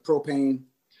the propane,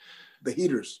 the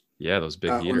heaters. Yeah, those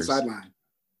big heaters on the sideline.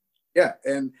 Yeah,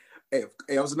 and that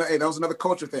was another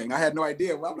culture thing. I had no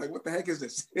idea. Well, I'm like, what the heck is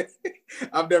this?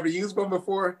 I've never used one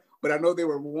before, but I know they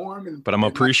were warm. But I'm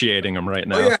appreciating them right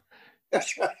now. Oh yeah.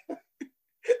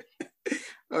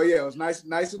 Oh yeah, it was nice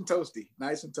and toasty.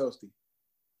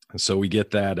 And so we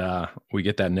get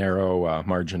that narrow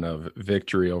margin of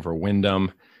victory over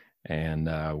Wyndham,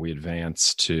 and we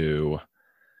advance to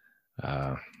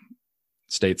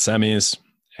state semis,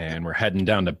 and we're heading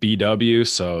down to BW.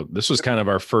 So this was kind of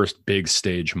our first big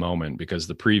stage moment, because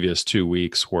the previous 2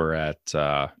 weeks were at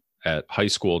high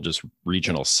school, just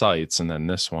regional sites. And then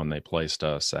this one, they placed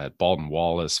us at Baldwin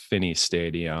Wallace Finney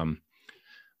Stadium,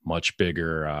 much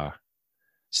bigger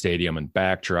stadium and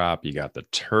backdrop. You got the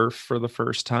turf for the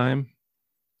first time,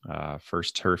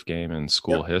 first turf game in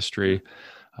school history.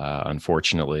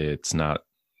 Unfortunately, it's not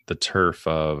the turf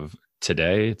of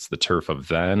today. It's the turf of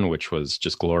then, which was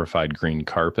just glorified green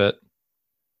carpet.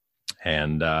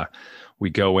 And we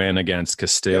go in against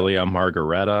Castalia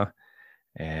Margaretta,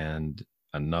 and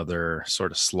another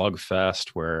sort of slugfest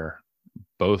where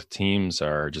both teams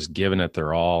are just giving it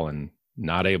their all and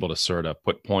not able to sort of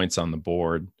put points on the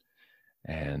board.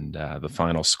 And the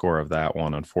final score of that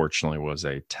one, unfortunately, was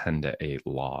a 10-8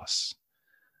 loss.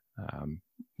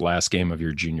 Last game of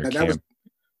your junior camp.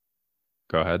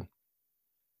 Go ahead.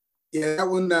 Yeah, that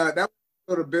one that was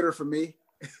sort of bitter for me.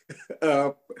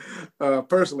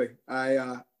 Personally, I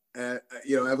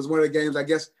you know, it was one of the games. I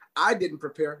guess I didn't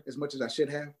prepare as much as I should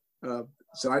have,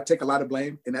 so I take a lot of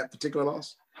blame in that particular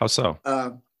loss. How so?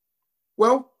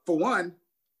 Well, for one,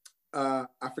 I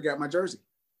forgot my jersey.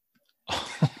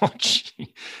 Oh,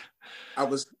 gee. I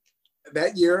was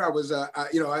that year. I was,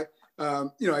 you know, I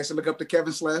used to look up to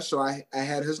Kevin Slash, so I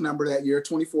had his number that year,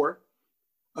 24.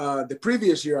 The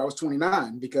previous year, I was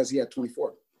 29 because he had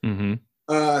 24.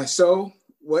 Mm-hmm. So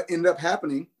what ended up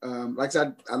happening? Like I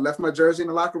said, I left my jersey in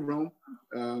the locker room,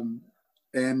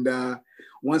 and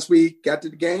once we got to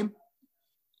the game,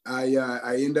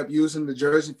 I ended up using the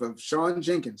jersey for Sean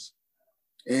Jenkins,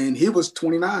 and he was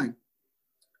 29.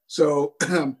 So.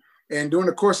 And during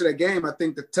the course of that game, I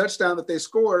think the touchdown that they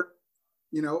scored,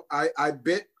 you know, I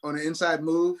bit on an inside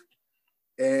move,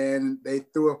 and they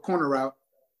threw a corner route,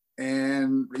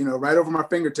 and, you know, right over my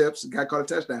fingertips, the guy caught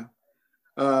a touchdown.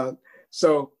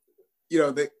 So, you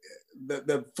know,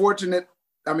 the fortunate,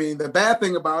 I mean, the bad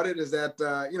thing about it is that,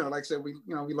 you know, like I said, we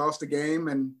lost the game,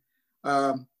 and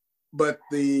but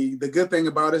the good thing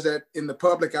about it is that in the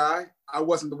public eye, I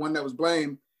wasn't the one that was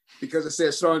blamed, because it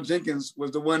said Sean Jenkins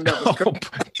was the one that was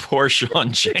poor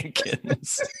Sean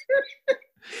Jenkins.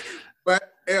 but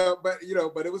you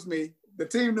know, but it was me. The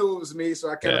team knew it was me, so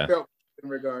I kind of felt in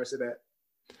regards to that.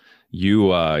 You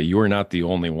were not the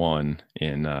only one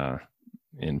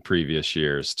in previous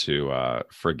years to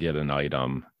forget an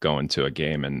item going to a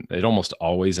game, and it almost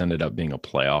always ended up being a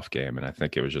playoff game. And I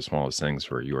think it was just one of those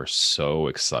things where you were so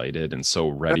excited and so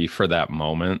ready for that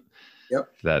moment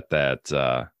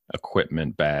that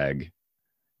equipment bag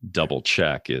double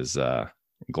check is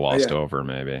glossed over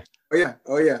maybe.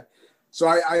 Oh yeah. So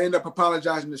I end up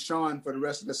apologizing to Sean for the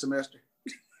rest of the semester.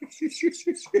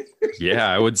 Yeah,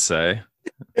 I would say.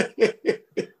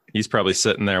 He's probably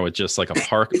sitting there with just like a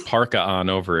parka on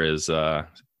over his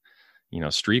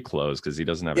street clothes, because he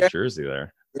doesn't have a jersey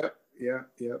there.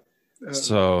 Yep.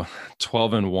 So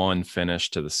 12-1 finish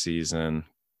to the season.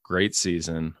 Great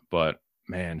season, but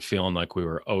man, feeling like we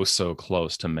were so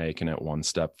close to making it one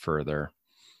step further.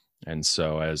 And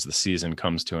so as the season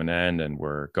comes to an end and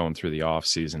we're going through the off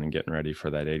season and getting ready for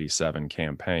that 87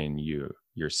 campaign,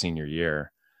 your senior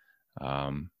year,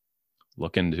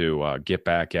 looking to get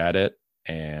back at it,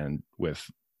 and with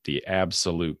the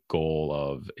absolute goal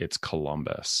of it's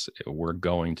Columbus. We're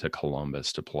going to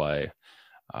Columbus to play.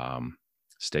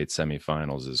 State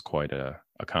semifinals is quite a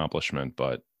accomplishment,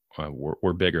 but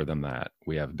we're bigger than that.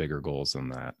 We have bigger goals than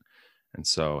that. And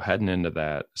so heading into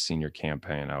that senior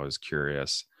campaign, I was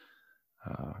curious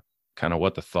kind of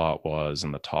what the thought was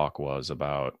and the talk was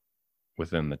about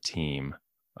within the team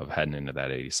of heading into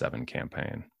that 87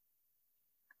 campaign.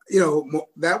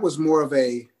 That was more of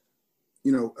a,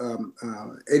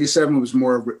 87 was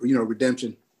more of,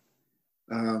 redemption.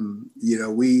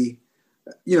 We,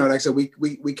 like I said,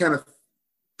 we kind of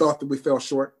thought that we fell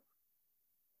short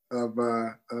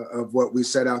of what we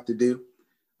set out to do.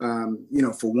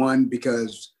 For one,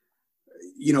 because,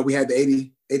 we had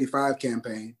the 85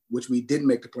 campaign, which we didn't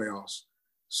make the playoffs.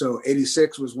 So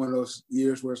 86 was one of those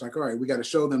years where it's like, all right, we got to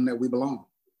show them that we belong.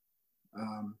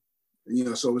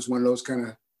 So it was one of those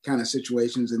kind of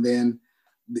situations. And then,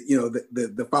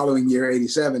 the following year,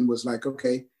 87 was like,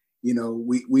 okay,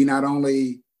 we not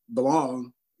only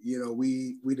belong,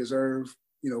 we deserve,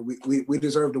 we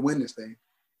deserve to win this thing,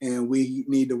 and we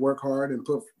need to work hard and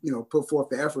put forth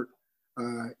the effort,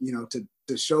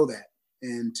 to show that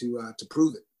and to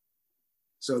prove it.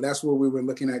 So that's where we were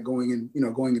looking at going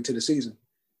into the season.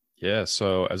 Yeah.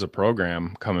 So as a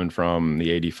program coming from the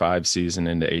 85 season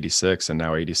into 86 and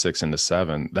now 86 into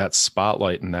 7, that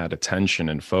spotlight and that attention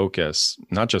and focus,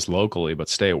 not just locally, but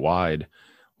statewide,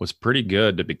 was pretty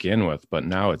good to begin with. But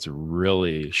now it's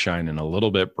really shining a little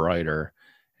bit brighter.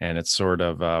 And it sort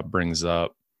of brings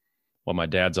up what my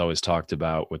dad's always talked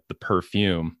about with the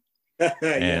perfume. Yeah.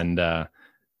 And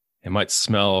it might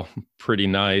smell pretty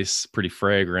nice, pretty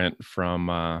fragrant from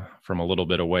a little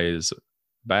bit of ways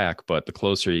back, but the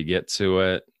closer you get to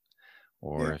it,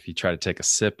 or if you try to take a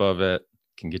sip of it,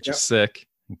 it can get you sick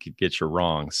and can get you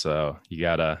wrong. So you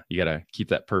gotta keep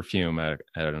that perfume at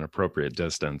an appropriate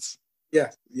distance.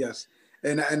 Yes,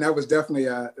 and that was definitely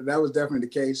the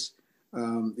case.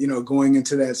 Going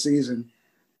into that season,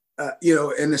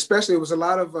 and especially it was a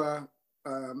lot of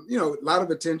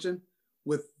attention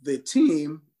with the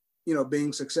team,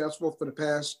 being successful for the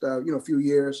past few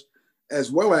years, as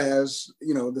well as,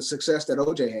 the success that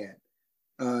OJ had.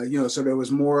 So there was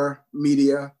more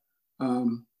media,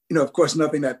 of course,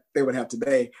 nothing that they would have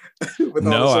today.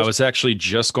 No, I was actually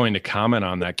just going to comment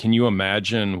on that. Can you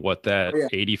imagine what that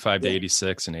 85 to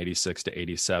 86 and 86 to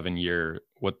 87 year,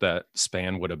 what that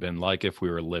span would have been like if we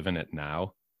were living it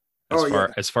now,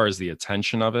 as far as the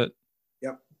attention of it?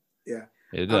 Yep. Yeah.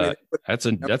 That's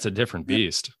a different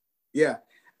beast. Yeah.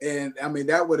 And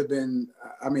that would have been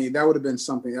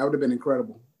something that would have been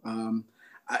incredible.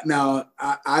 Now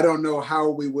I don't know how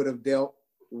we would have dealt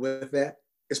with that,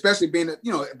 especially being at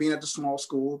the small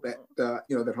school that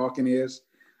that Hawken is.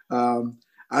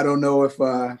 I don't know if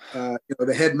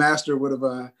the headmaster would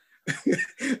have.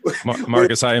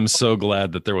 Marcus, I am so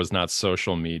glad that there was not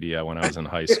social media when I was in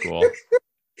high school.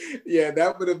 Yeah,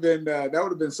 that would have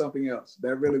been something else.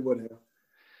 That really would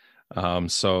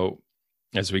have. So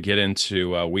as we get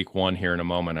into week 1 here in a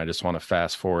moment, I just want to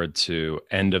fast forward to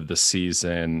end of the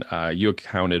season. You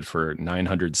accounted for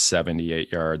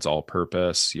 978 yards all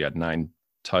purpose. You had 9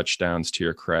 touchdowns to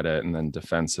your credit, and then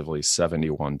defensively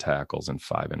 71 tackles and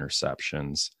 5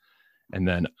 interceptions. And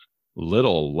then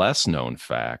little less known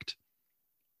fact,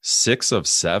 6 of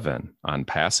 7 on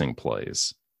passing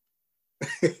plays.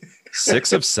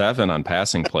 6 of 7 on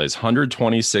passing plays,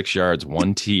 126 yards,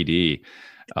 1 TD.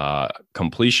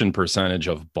 Completion percentage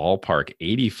of ballpark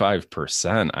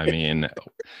 85%. I mean,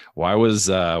 why was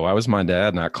my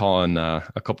dad not calling a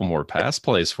couple more pass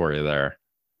plays for you there?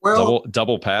 Well,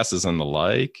 double passes and the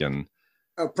like, and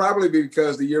probably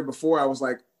because the year before I was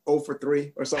like 0 for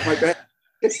 3 or something like that.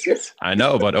 I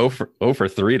know, but 0 for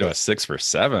 3 to a 6 for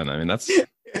 7. I mean, that's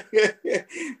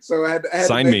so I had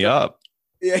sign me up.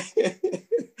 Yeah.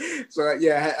 So I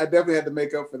definitely had to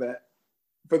make up for that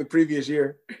for the previous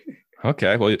year.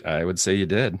 Okay, well, I would say you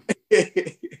did.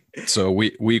 So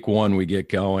week 1, we get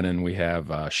going, and we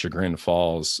have Chagrin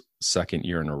Falls, second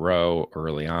year in a row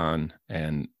early on.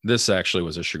 And this actually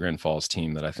was a Chagrin Falls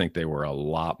team that I think they were a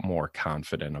lot more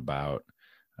confident about.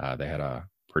 They had a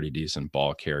pretty decent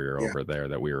ball carrier over there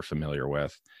that we were familiar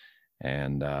with.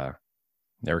 And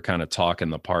they were kind of talking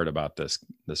the part about this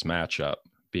matchup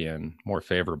being more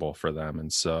favorable for them.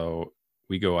 And so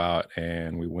we go out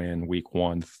and we win week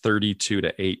 1,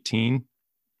 32-18.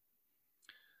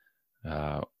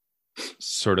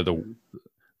 Sort of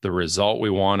the result we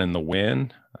want in the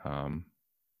win.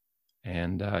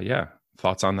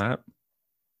 Thoughts on that?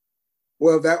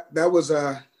 Well, that was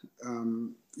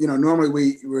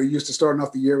normally we're used to starting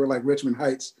off the year with like Richmond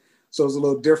Heights, so it's a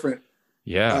little different.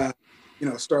 Yeah.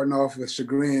 starting off with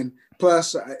Chagrin.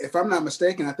 Plus, if I'm not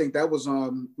mistaken, I think that was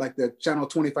on like the Channel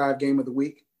 25 game of the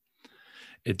week.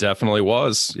 It definitely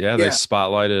was. Yeah, they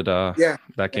spotlighted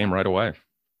that game right away.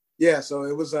 Yeah, so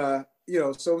it was so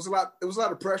it was a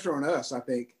lot of pressure on us, I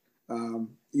think,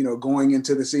 going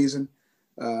into the season.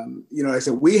 Like I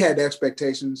said, we had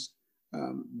expectations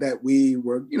that we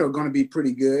were, going to be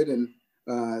pretty good, and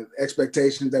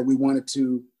expectations that we wanted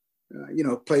to,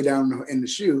 play down in the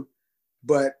shoe.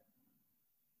 But,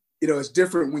 it's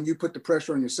different when you put the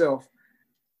pressure on yourself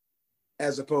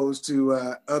as opposed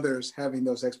to others having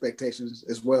those expectations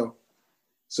as well.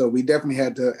 So we definitely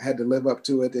had to live up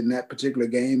to it in that particular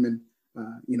game, and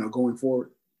going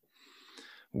forward.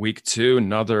 Week 2,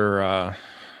 another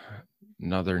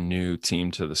new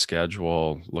team to the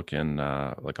schedule, looking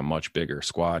like a much bigger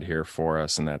squad here for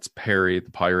us, and that's Perry,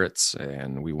 the Pirates,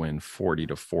 and we win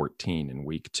 40-14 in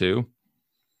week 2.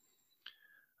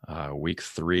 Week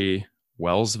 3,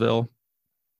 Wellsville.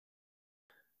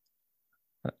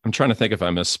 I'm trying to think if I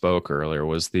misspoke earlier.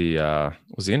 Was the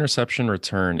interception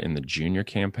return in the junior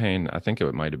campaign? I think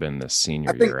it might have been the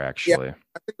senior year, actually. Yeah,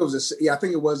 I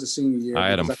think it was the senior year. I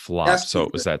had them flop, so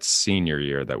it was that senior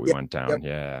year that we went down.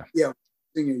 Yeah,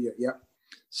 senior year. Yeah.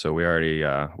 So we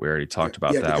already talked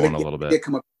about that one a little bit.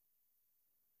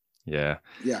 Yeah.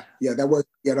 That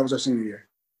was our senior year.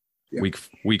 Yeah.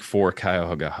 Week 4,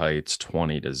 Cuyahoga Heights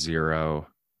 20-0.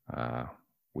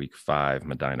 Week 5,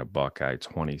 Medina Buckeye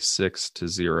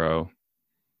 26-0.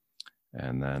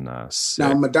 And then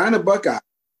now Medina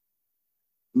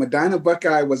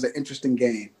Buckeye was an interesting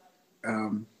game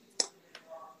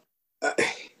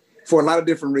for a lot of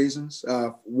different reasons.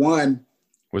 One,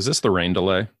 was this the rain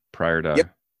delay prior to?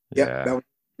 Yeah, that was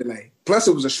the delay. Plus,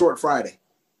 it was a short Friday.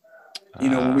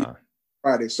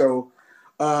 Friday. So,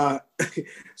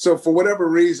 so for whatever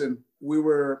reason,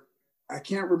 I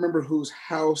can't remember whose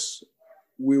house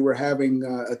we were having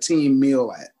a team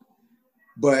meal at,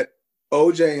 but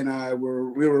OJ and I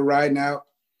were riding out,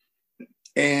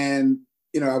 and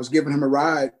I was giving him a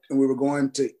ride, and we were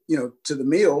going to to the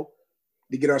meal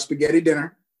to get our spaghetti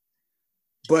dinner,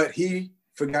 but he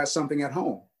forgot something at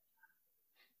home,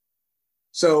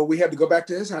 so we had to go back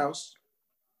to his house,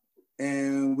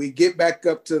 and we get back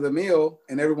up to the meal,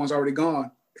 and everyone's already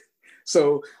gone.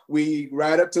 So we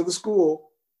ride up to the school,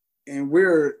 and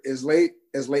we're as late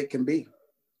can be.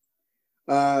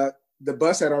 The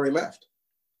bus had already left.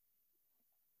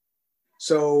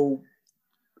 So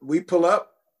we pull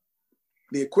up,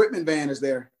 the equipment van is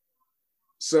there.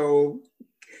 So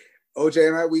OJ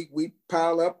and I, we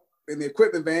pile up in the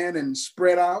equipment van and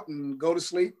spread out and go to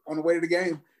sleep on the way to the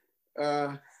game.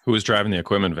 Who was driving the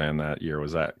equipment van that year?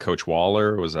 Was that Coach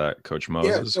Waller? Was that Coach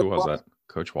Moses? Who was that?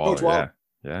 Coach Waller. Coach Waller.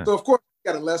 Yeah. So of course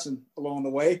we got a lesson along the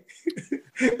way.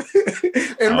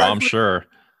 And I'm sure.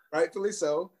 Rightfully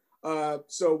so.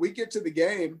 So we get to the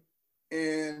game,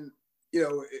 and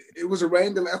it was a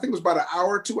rain delay. I think it was about an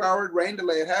hour, 2-hour rain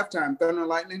delay at halftime. Thunder and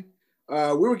lightning.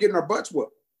 We were getting our butts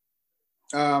whooped.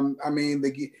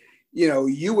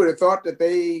 You would have thought that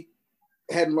they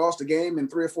hadn't lost a game in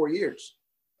 3 or 4 years.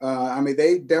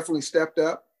 They definitely stepped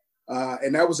up,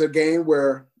 and that was a game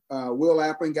where Will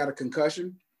Appling got a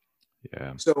concussion.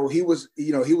 Yeah. So he was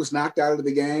knocked out of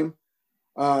the game,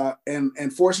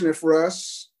 and fortunate for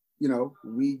us,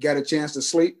 we got a chance to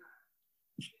sleep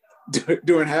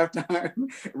during halftime,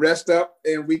 rest up,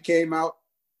 and we came out,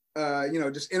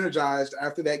 just energized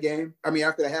after that game.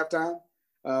 After the halftime,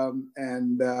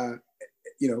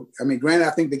 granted,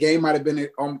 I think the game might have been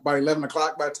on by 11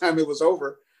 o'clock by the time it was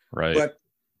over. Right. But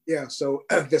yeah, so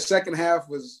the second half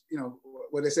was,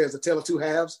 what they say is a tale of two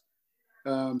halves.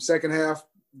 Second half,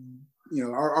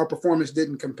 our performance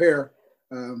didn't compare.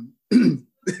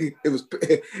 It was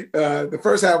the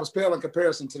first half was pale in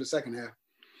comparison to the second half.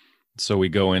 So we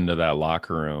go into that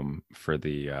locker room for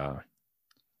the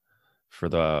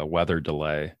weather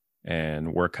delay,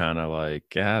 and we're kind of like,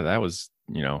 that was,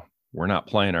 we're not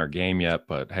playing our game yet,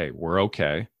 but hey, we're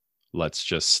okay. Let's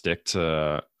just stick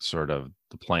to sort of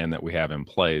the plan that we have in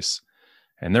place.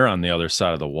 And they're on the other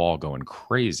side of the wall going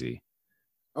crazy.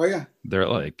 Oh yeah. They're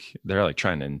like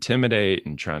trying to intimidate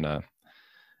and trying to,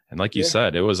 and like you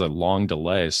said, it was a long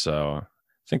delay. So I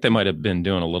think they might have been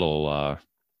doing a little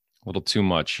too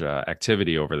much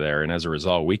activity over there. And as a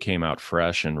result, we came out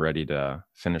fresh and ready to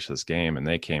finish this game. And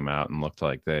they came out and looked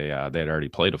like they had already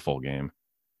played a full game.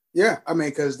 Yeah.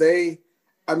 Because they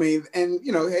were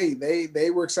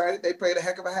excited. They played a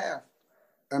heck of a half.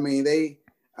 I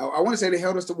want to say they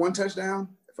held us to 1 touchdown,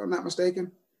 if I'm not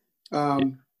mistaken.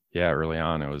 Early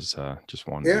on, it was just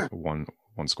one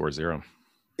score 0.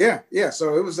 Yeah.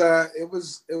 So it was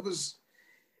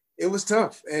It was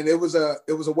tough, and it was a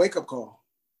wake up call.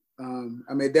 I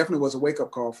mean, it definitely was a wake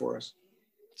up call for us.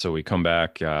 So we come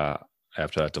back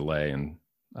after that delay and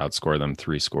outscore them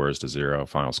 3-0.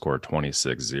 Final score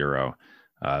 26-0.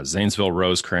 Zanesville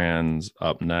Rosecrans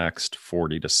up next,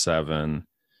 40-7.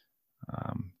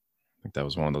 I think that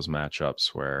was one of those matchups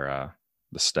where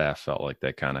the staff felt like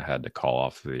they kind of had to call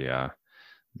off the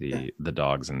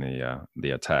dogs in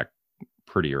the attack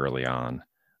pretty early on,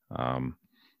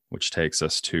 which takes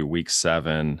us to week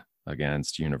 7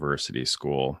 against University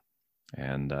School.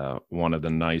 And one of the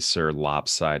nicer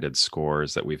lopsided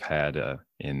scores that we've had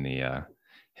in the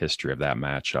history of that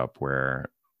matchup, where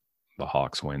the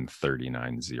Hawks win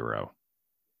 39-0.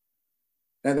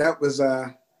 And that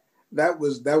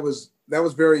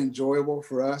was very enjoyable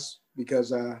for us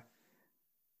because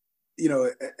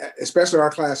especially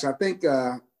our class. I think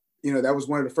that was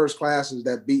one of the first classes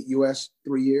that beat US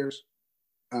 3 years,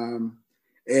 and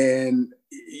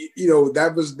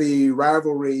that was the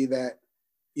rivalry that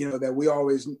that we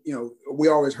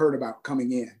always heard about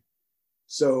coming in.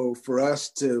 So for us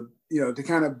to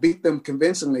kind of beat them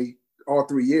convincingly all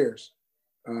 3 years,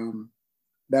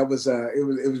 that was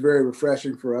it was very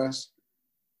refreshing for us.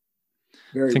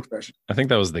 Very refreshing. I think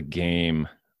that was the game.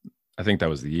 I think that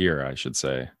was the year, I should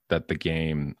say, that the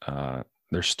game,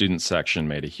 their student section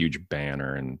made a huge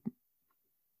banner and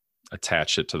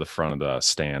attached it to the front of the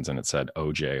stands, and it said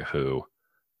OJ who.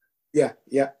 Yeah.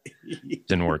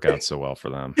 Didn't work out so well for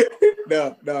them.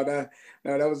 No, that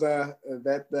was I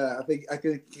think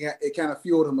it kind of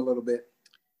fueled him a little bit.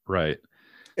 Right.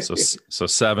 So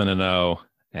 7-0,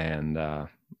 and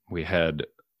we had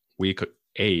week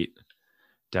 8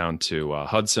 down to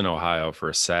Hudson, Ohio for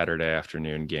a Saturday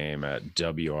afternoon game at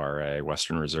WRA,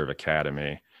 Western Reserve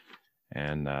Academy,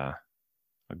 and a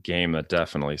game that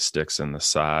definitely sticks in the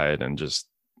side. And just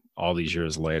all these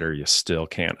years later, you still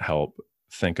can't help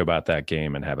think about that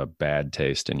game and have a bad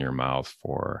taste in your mouth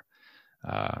for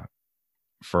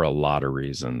a lot of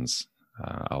reasons.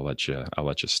 I'll let you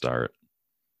start.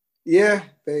 Yeah,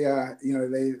 I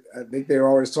think they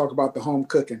always talk about the home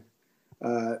cooking.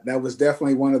 That was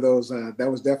definitely one of those.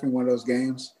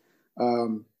 Games.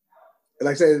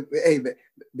 Like I said, hey,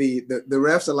 the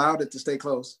refs allowed it to stay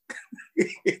close,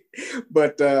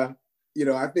 but I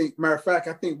think, matter of fact,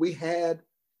 I think we had.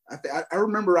 I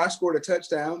remember I scored a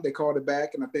touchdown. They called it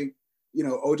back, and I think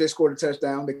OJ scored a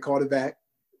touchdown. They called it back.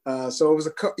 So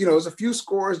it was a few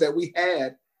scores that we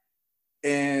had,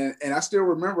 and I still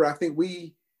remember. I think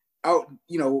we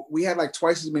had like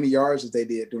twice as many yards as they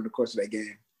did during the course of that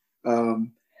game.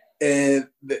 And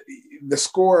the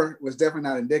score was definitely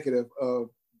not indicative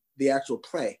of the actual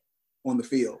play on the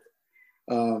field.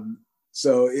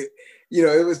 So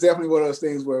it was definitely one of those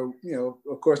things where,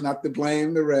 of course, not to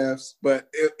blame the refs, but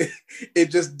it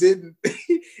just didn't,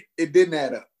 it didn't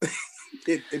add up.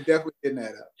 It definitely didn't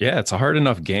add up. Yeah. It's a hard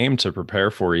enough game to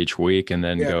prepare for each week and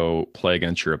then go play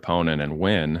against your opponent and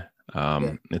win.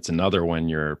 It's another when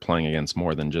you're playing against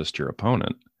more than just your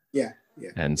opponent. Yeah.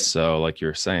 And so, like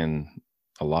you're saying,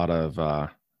 a lot of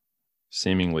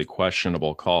seemingly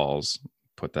questionable calls,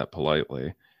 put that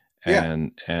politely,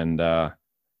 and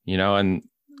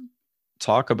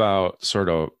talk about sort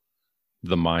of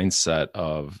the mindset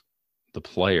of the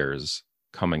players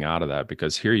coming out of that,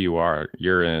 because here you are,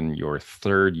 you're in your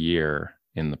 3rd year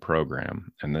in the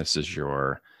program, and this is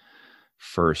your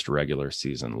first regular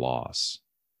season loss.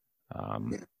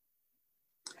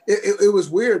 It was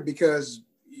weird because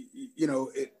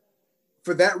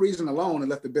for that reason alone, it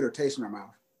left a bitter taste in our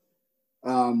mouth.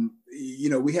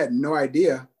 We had no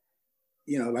idea,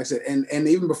 like I said, and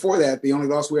even before that, the only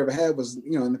loss we ever had was,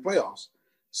 in the playoffs.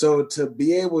 So to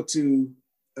be able to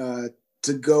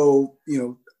go,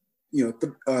 2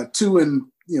 and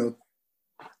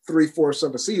 3/4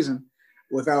 of a season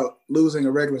without losing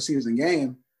a regular season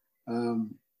game,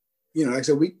 like I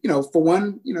said, we, for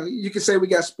one, you could say we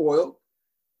got spoiled,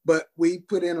 but we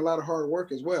put in a lot of hard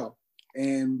work as well.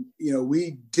 And,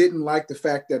 we didn't like the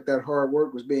fact that hard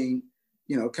work was being,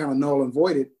 kind of null and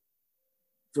voided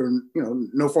for,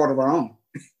 no fault of our own,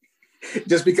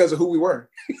 just because of who we were.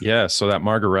 Yeah. So that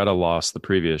Margaretta loss the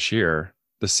previous year,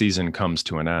 the season comes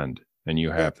to an end, and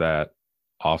you have that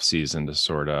off season to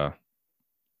sort of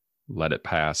let it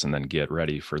pass and then get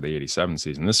ready for the 87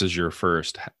 season. This is your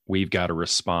first, we've got to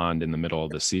respond in the middle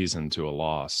of the season to a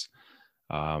loss.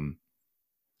 How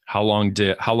long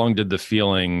did the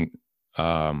feeling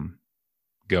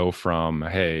go from,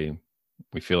 hey,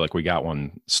 we feel like we got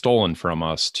one stolen from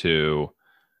us, to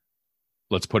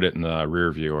let's put it in the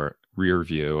rear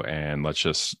view and let's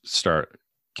just start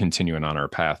continuing on our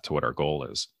path to what our goal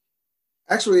is?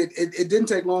 Actually, it didn't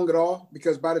take long at all,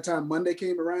 because by the time Monday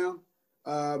came around,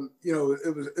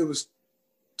 It was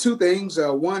two things.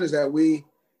 One is that we,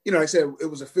 like I said, it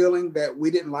was a feeling that we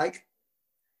didn't like.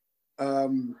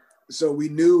 So we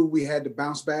knew we had to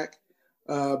bounce back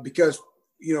because,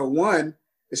 one,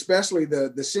 especially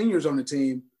the seniors on the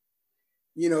team,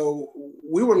 we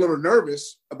were a little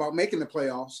nervous about making the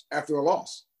playoffs after a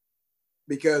loss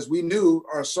because we knew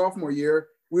our sophomore year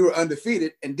we were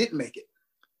undefeated and didn't make it.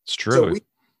 It's true.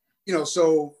 So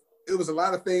so it was a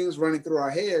lot of things running through our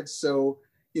heads. So,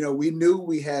 we knew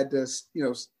we had to,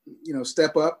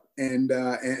 step up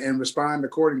and respond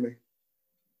accordingly.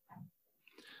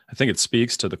 I think it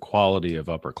speaks to the quality of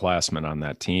upperclassmen on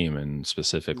that team, and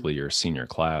specifically your senior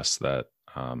class, that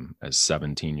as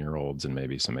 17-year-olds and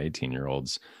maybe some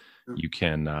 18-year-olds, you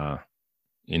can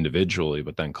individually,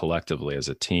 but then collectively as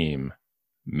a team,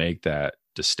 make that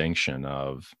distinction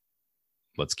of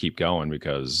let's keep going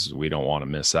because we don't want to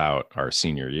miss out our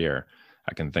senior year.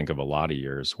 I can think of a lot of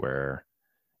years where,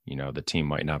 the team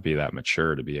might not be that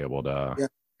mature to be able to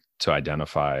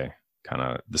identify kind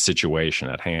of the situation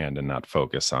at hand and not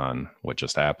focus on what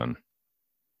just happened.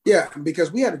 Yeah,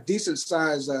 because we had a decent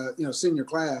size, senior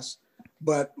class,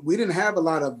 but we didn't have a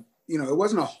lot of, it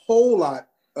wasn't a whole lot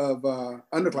of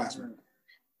underclassmen.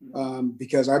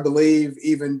 Because I believe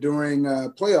even during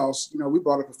playoffs, we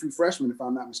brought up a few freshmen, if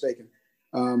I'm not mistaken.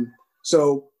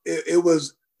 So it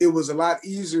was a lot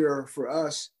easier for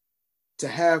us to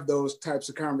have those types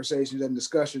of conversations and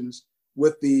discussions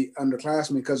with the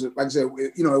underclassmen because, like I said,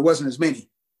 it wasn't as many.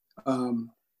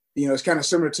 It's kind of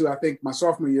similar to, I think, my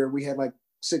sophomore year, we had like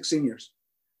 6 seniors.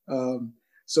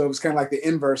 So it was kind of like the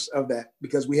inverse of that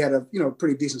because we had a,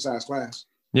 pretty decent sized class.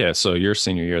 Yeah. So your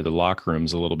senior year, the locker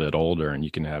room's a little bit older and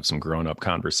you can have some grown up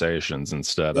conversations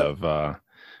instead of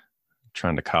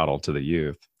trying to coddle to the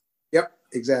youth. Yep.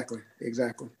 Exactly.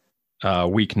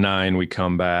 Week 9, we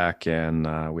come back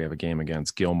and we have a game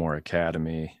against Gilmore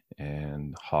Academy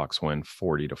and Hawks win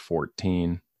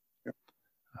 40-14. Yep.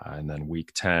 And then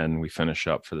week 10, we finish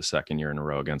up for the second year in a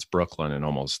row against Brooklyn and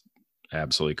almost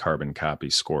absolutely carbon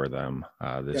copy score them.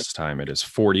 This time it is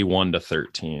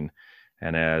 41-13.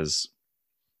 And as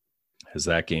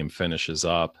that game finishes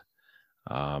up,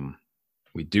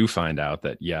 we do find out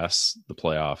that, yes, the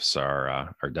playoffs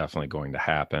are definitely going to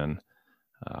happen.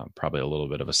 Probably a little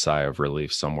bit of a sigh of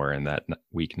relief somewhere in that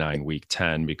week 9, week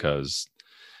 10, because,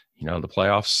 the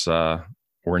playoffs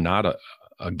were not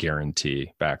a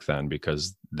guarantee back then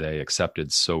because they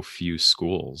accepted so few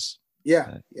schools.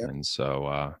 Yeah. And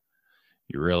so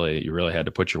you really had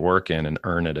to put your work in and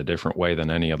earn it a different way than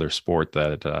any other sport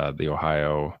that the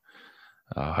Ohio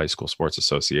High School Sports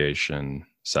Association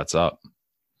sets up.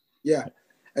 Yeah.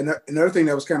 And another thing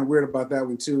that was kind of weird about that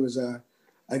one too is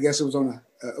I guess it was on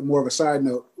a more of a side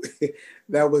note.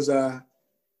 that was the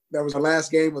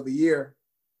last game of the year,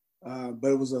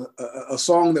 but it was a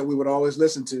song that we would always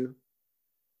listen to.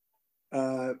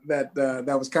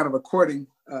 That was kind of according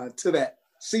to that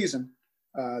season,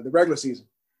 the regular season,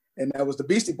 and that was the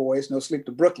Beastie Boys, "No Sleep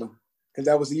to Brooklyn," because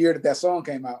that was the year that song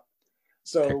came out.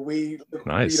 So we would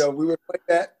play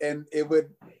that, and it would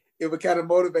kind of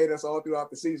motivate us all throughout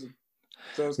the season.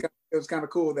 So it was kind of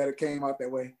cool that it came out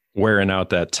that way. Wearing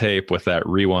out that tape with that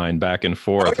rewind back and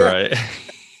forth, right?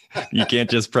 You can't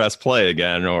just press play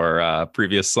again or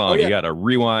previous song. You got to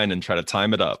rewind and try to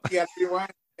time it up. Yeah,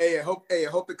 rewind. Hey, I hope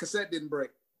the cassette didn't break.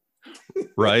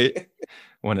 Right?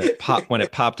 When it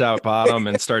popped out bottom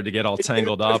and started to get all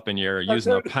tangled up, and you're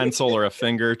using a pencil or a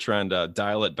finger trying to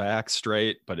dial it back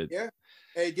straight, but it. Yeah.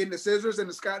 Hey, getting the scissors and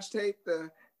the Scotch tape.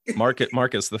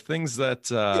 Marcus, the things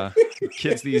that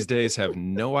kids these days have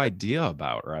no idea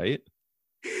about, right?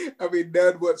 I mean,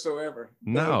 none whatsoever.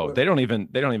 No, they don't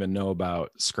even know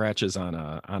about scratches on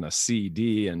a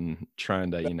CD and trying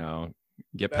to,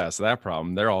 get past that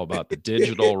problem. They're all about the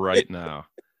digital right now.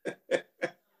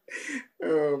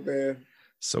 Oh man.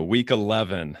 So week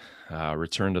 11,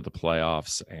 return to the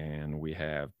playoffs, and we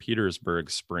have Petersburg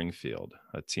Springfield,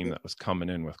 a team that was coming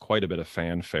in with quite a bit of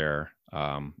fanfare,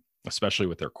 especially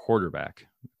with their quarterback.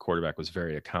 The quarterback was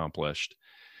very accomplished.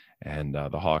 And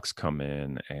the Hawks come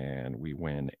in and we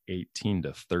win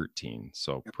 18-13.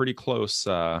 So pretty close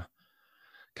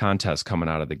contest coming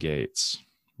out of the gates.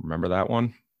 Remember that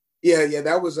one? Yeah.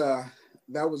 That was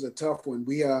a tough one.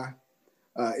 We,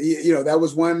 that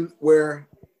was one where,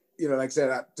 like I said,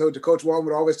 I told you, Coach Walton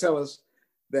would always tell us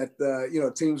that,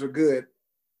 teams were good.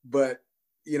 But,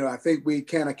 I think we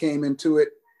kind of came into it,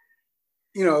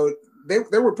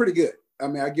 they were pretty good. I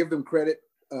mean, I give them credit.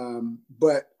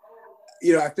 But,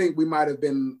 I think we might have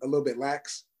been a little bit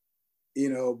lax,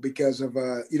 because of,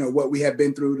 what we had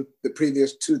been through the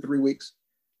previous 2-3 weeks.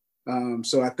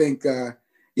 So I think, at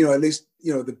least,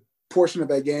 the portion of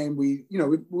that game, we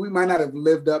might not have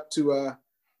lived up to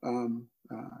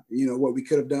what we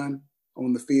could have done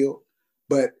on the field,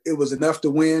 but it was enough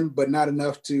to win, but not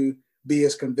enough to be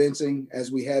as convincing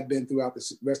as we had been throughout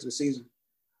the rest of the season.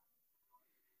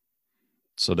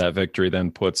 So that victory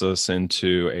then puts us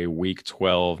into a Week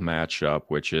 12 matchup,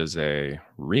 which is a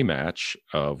rematch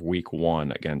of Week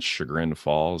 1 against Chagrin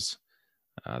Falls.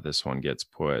 This one gets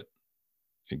placed,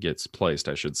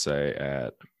 I should say,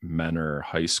 at Menor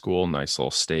High School. Nice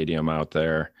little stadium out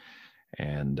there.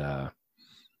 And at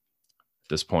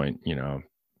this point, 2-0.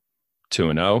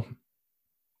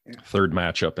 Third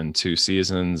matchup in 2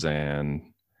 seasons,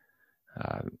 and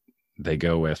they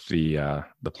go with the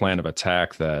plan of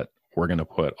attack that we're going to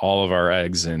put all of our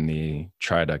eggs in the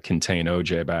try to contain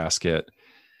OJ basket.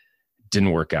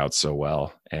 Didn't work out so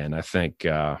well. And I think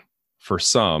for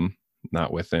some,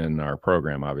 not within our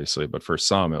program, obviously, but for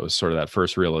some, it was sort of that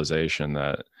first realization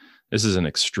that this is an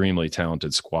extremely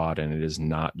talented squad, and it is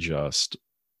not just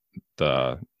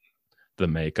the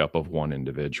makeup of one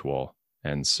individual.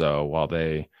 And so while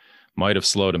they might have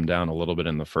slowed him down a little bit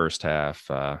in the first half,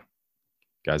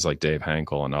 guys like Dave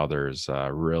Henkel and others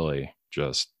really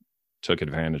just took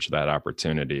advantage of that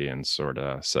opportunity and sort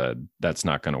of said, that's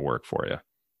not going to work for you.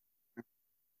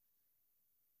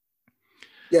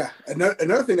 Yeah.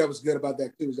 Another thing that was good about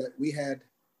that too is that we had,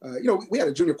 we had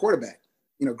a junior quarterback,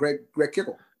 Greg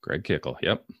Kickle. Greg Kickle.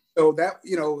 Yep. So that,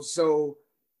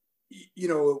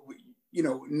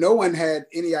 no one had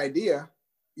any idea,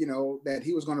 that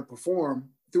he was going to perform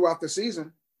throughout the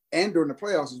season and during the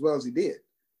playoffs as well as he did.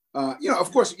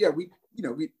 Of course, yeah, we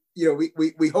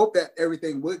hope that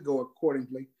everything would go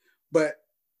accordingly, but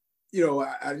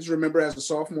I just remember as a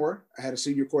sophomore, I had a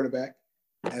senior quarterback.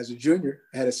 As a junior,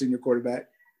 I had a senior quarterback,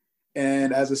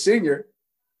 and as a senior,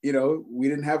 we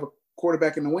didn't have a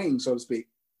quarterback in the wing, so to speak.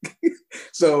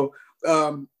 So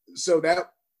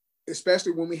that,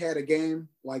 especially when we had a game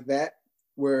like that,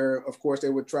 where of course they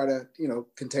would try to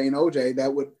contain OJ,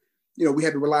 that would we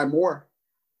had to rely more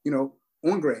on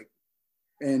Greg.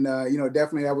 And,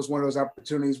 definitely that was one of those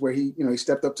opportunities where he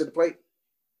stepped up to the plate.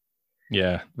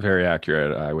 Yeah, very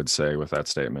accurate, I would say, with that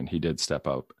statement. He did step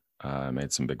up,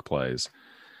 made some big plays.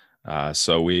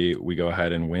 So we go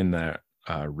ahead and win that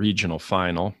regional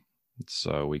final.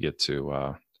 So we get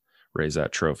to raise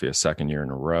that trophy a second year in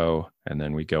a row. And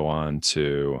then we go on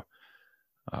to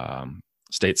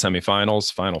state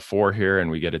semifinals, Final Four here,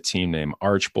 and we get a team named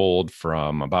Archbold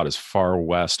from about as far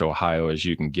west Ohio as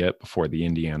you can get before the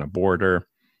Indiana border.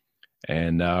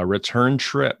 And a return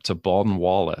trip to Baldwin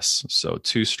Wallace. So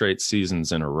 2 straight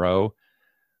seasons in a row.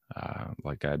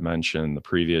 Like I had mentioned, the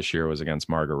previous year was against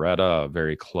Margaretta, a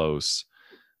very close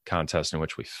contest in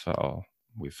which we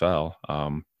fell.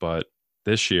 But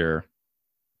this year,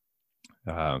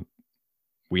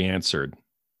 we answered.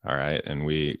 All right. And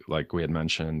like we had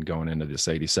mentioned going into this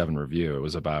 87 review, it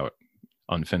was about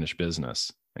unfinished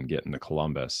business and getting to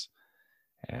Columbus.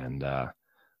 And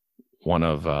one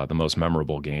of the most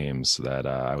memorable games that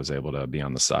I was able to be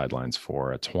on the sidelines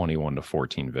for, a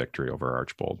 21-14 victory over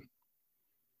Archbold.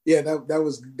 Yeah, that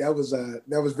was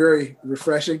very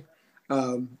refreshing.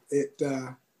 Of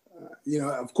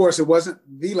course, it wasn't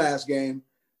the last game,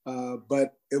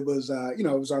 but it was it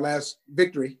was our last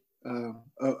victory of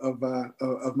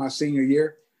my senior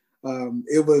year.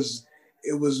 It was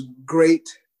great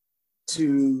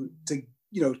to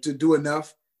do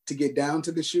enough to get down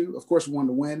to the shoe. Of course, we wanted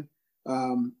to win,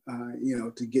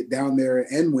 to get down there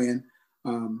and win.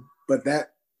 But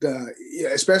that,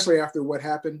 especially after what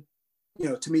happened,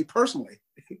 to me personally,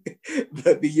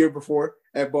 the year before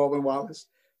at Baldwin Wallace.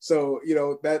 So,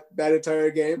 that entire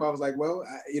game, I was like, well,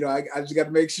 I just got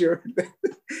to make sure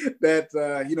that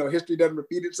history doesn't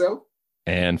repeat itself.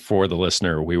 And for the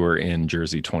listener, we were in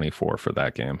Jersey 24 for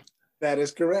that game. That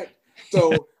is correct.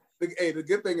 So, the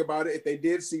good thing about it, if they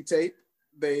did see tape,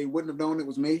 they wouldn't have known it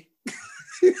was me.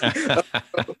 So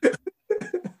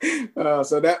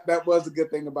that was the good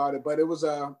thing about it. But it was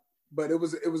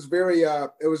very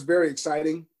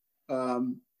exciting.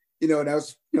 That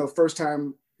was first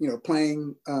time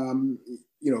playing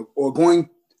or going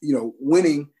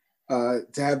winning to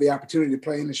have the opportunity to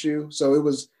play in the shoe. So it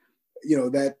was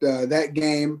that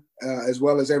game as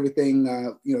well as everything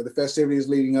the festivities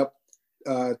leading up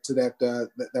to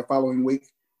that following week.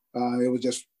 It was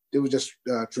just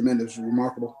tremendous,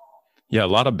 remarkable. Yeah, a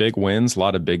lot of big wins, a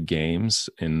lot of big games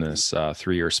in this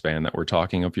 3-year span that we're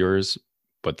talking of yours.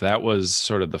 But that was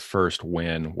sort of the first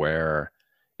win where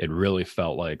it really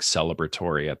felt like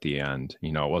celebratory at the end.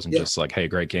 It wasn't just like, hey,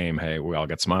 great game. Hey, we all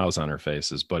got smiles on our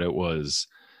faces. But it was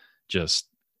just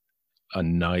a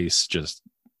nice, just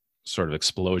sort of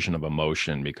explosion of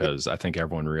emotion, because I think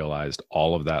everyone realized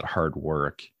all of that hard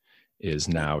work is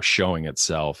now showing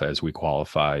itself as we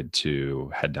qualified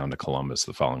to head down to Columbus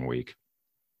the following week.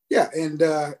 Yeah, and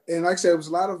like I said, it was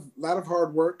a lot of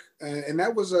hard work, and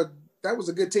that was a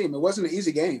good team. It wasn't an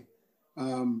easy game.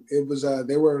 It was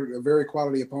they were a very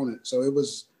quality opponent, so it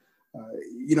was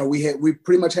we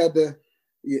pretty much had to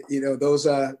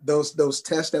those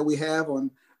tests that we have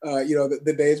on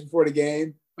the days before the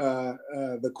game,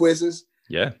 the quizzes.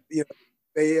 Yeah,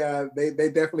 they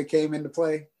definitely came into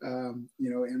play,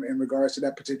 in regards to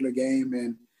that particular game,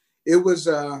 and it was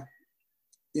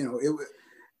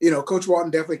Coach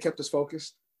Walton definitely kept us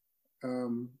focused.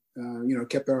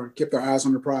 Kept our eyes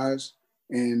on the prize,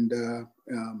 and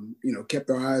kept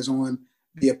our eyes on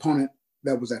the opponent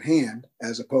that was at hand,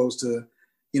 as opposed to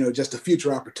just a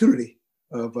future opportunity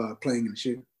of playing in the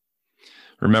shoe.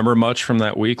 Remember much from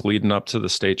that week leading up to the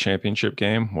state championship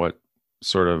game? What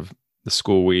sort of the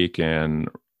school week and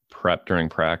prep during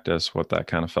practice, what that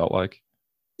kind of felt like?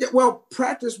 Yeah, well,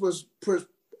 practice was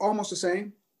almost the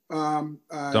same.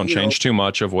 Don't change too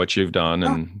much of what you've done.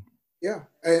 And yeah.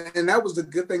 And that was the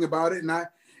good thing about it. And I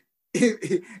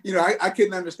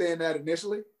couldn't understand that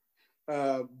initially.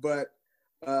 But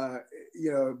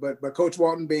Coach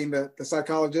Walton, being the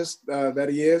psychologist that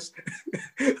he is,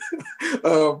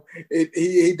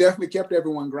 he definitely kept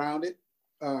everyone grounded.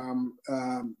 And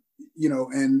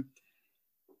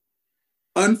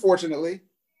unfortunately,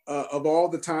 of all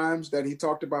the times that he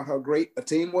talked about how great a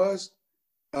team was,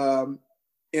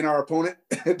 in our opponent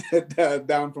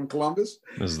down from Columbus,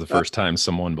 this is the first time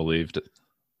someone believed it.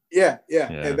 Yeah.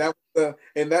 And that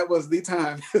was the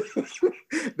time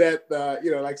that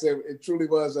like I said, it truly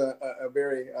was a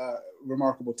very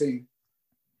remarkable team.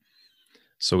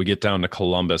 So we get down to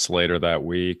Columbus later that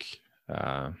week.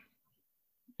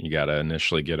 You got to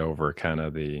initially get over kind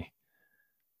of the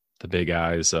big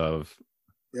eyes of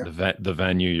the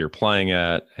venue you're playing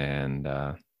at, and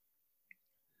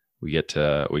we get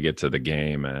to the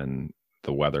game, and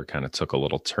the weather kind of took a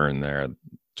little turn there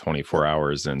 24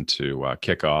 hours into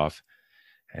kickoff,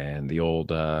 and the old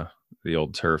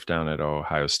turf down at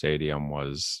Ohio Stadium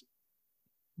was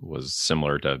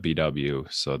similar to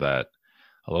BW, so that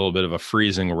a little bit of a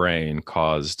freezing rain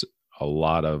caused a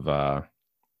lot of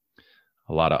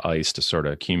ice to sort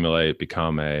of accumulate,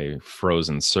 become a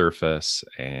frozen surface.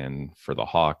 And for the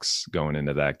Hawks going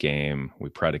into that game, we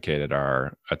predicated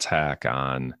our attack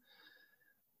on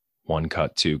one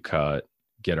cut, two cut,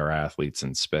 get our athletes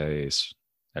in space.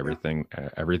 Everything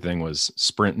was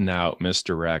sprinting out,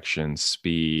 misdirection,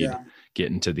 speed,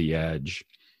 getting to the edge.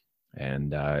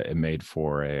 And it made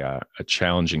for a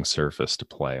challenging surface to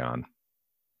play on.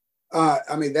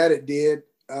 That it did.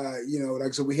 Like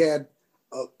I said, we had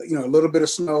a little bit of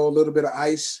snow, a little bit of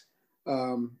ice,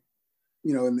 in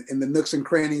the nooks and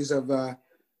crannies of the,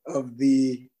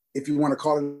 if you want to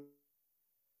call it,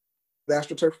 the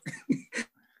AstroTurf.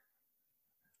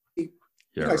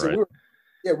 Yeah, like right.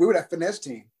 We were that finesse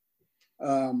team,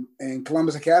 and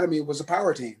Columbus Academy was a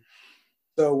power team.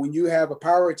 So when you have a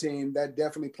power team, that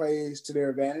definitely plays to their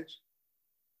advantage.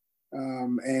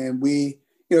 And we,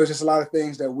 just a lot of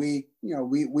things that we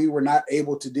were not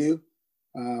able to do,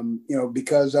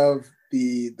 because of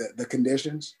the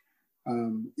conditions.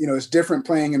 It's different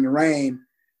playing in the rain,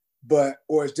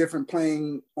 or it's different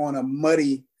playing on a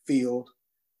muddy field.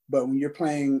 But when you're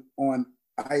playing on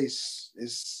ice,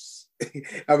 it's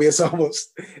almost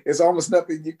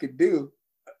nothing you could do.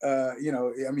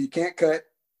 You can't cut.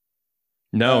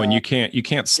 No, and you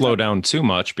can't slow down too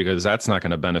much, because that's not going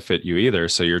to benefit you either.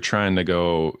 So you're trying to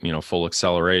go, full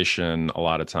acceleration a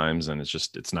lot of times, and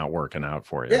it's not working out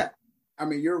for you. Yeah.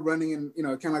 You're running in,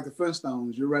 kind of like the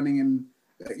Flintstones. You're running in,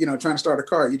 trying to start a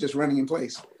car. You're just running in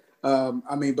place.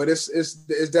 But it's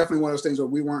definitely one of those things where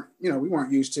we weren't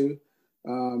used to,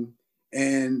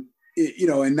 and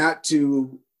not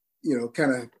to,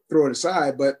 kind of throw it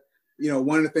aside. But,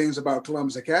 one of the things about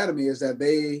Columbus Academy is that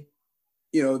they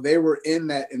were in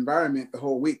that environment the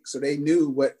whole week. So they knew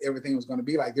what everything was going to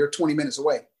be like. They're 20 minutes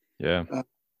away. Yeah.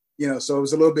 So it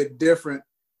was a little bit different.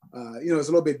 It's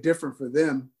a little bit different for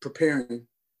them preparing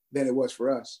than it was for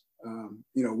us.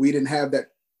 We didn't have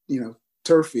that,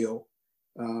 turf field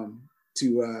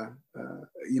to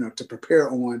prepare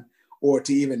on, or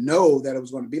to even know that it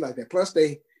was going to be like that. Plus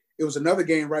it was another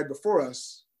game right before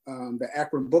us, the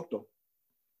Akron Buchtel.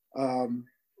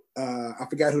 I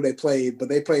forgot who they played, but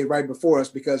they played right before us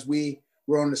because we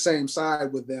were on the same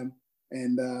side with them.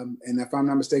 And if I'm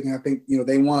not mistaken, I think,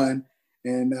 they won.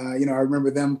 And, I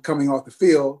remember them coming off the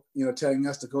field, telling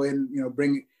us to go ahead and,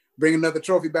 bring another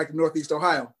trophy back to Northeast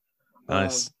Ohio.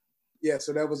 Nice. yeah,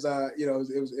 so that was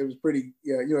it was pretty,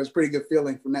 yeah, it was a pretty good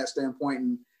feeling from that standpoint,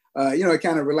 and it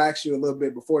kind of relaxed you a little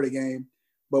bit before the game.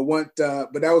 But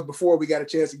but that was before we got a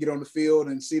chance to get on the field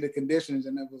and see the conditions,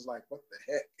 and it was like, what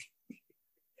the heck?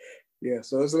 Yeah,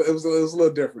 so it was a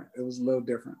little different. It was a little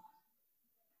different.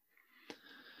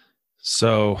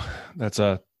 So that's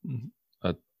a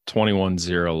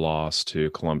 21-0 loss to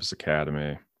Columbus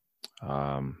Academy.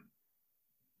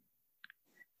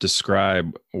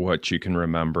 Describe what you can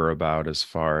remember about as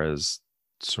far as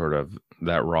sort of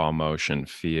that raw emotion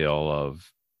feel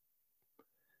of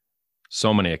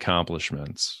so many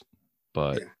accomplishments,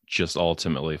 but just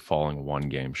ultimately falling one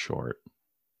game short.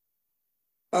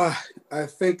 I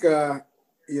think I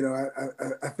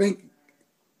think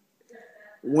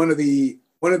one of the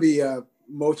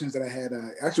emotions that I had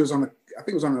actually was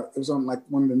it was on like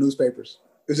one of the newspapers.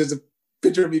 It was just a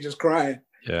picture of me just crying.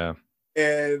 Yeah.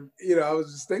 And, I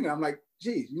was just thinking, I'm like,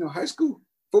 geez, high school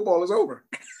football is over.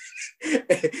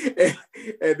 and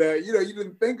you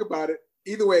didn't think about it.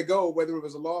 Either way it go, whether it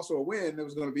was a loss or a win, it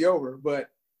was going to be over. But,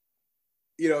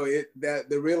 that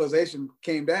the realization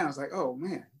came down. It's like, oh,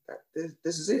 man,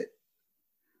 this is it.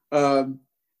 And,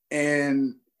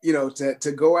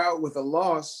 to go out with a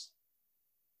loss,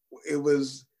 it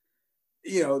was,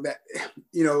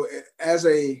 as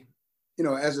a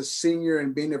senior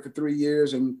and being there for 3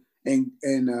 years and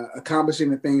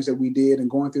accomplishing the things that we did and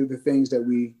going through the things that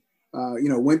we,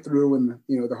 went through and,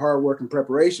 the hard work and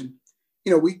preparation,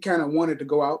 we kind of wanted to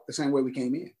go out the same way we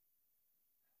came in,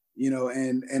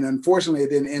 and unfortunately it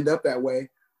didn't end up that way.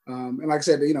 And like I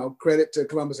said, credit to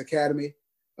Columbus Academy,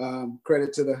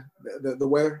 credit to the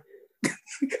weather,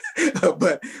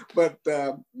 but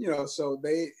so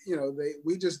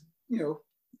we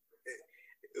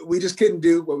just couldn't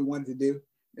do what we wanted to do.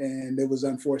 And it was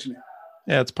unfortunate.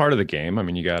 Yeah, it's part of the game. I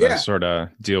mean, you got to sort of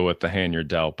deal with the hand you're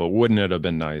dealt, but wouldn't it have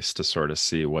been nice to sort of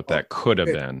see what that could have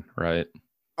been, right?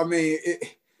 I mean,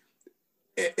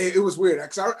 it was weird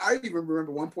because I even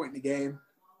remember one point in the game,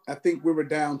 I think we were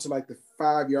down to like the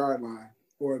 5-yard line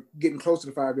or getting close to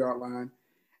the 5-yard line.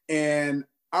 And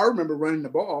I remember running the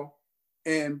ball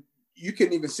and you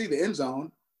couldn't even see the end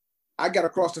zone. I got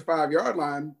across the 5-yard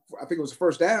line. I think it was a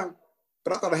first down,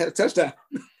 but I thought I had a touchdown.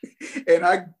 And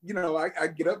I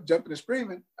get up, jumping and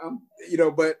screaming,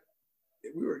 but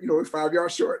we were 5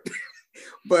 yards short.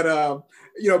 but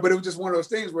it was just one of those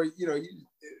things where,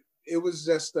 it was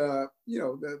just, the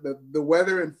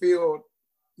weather and field,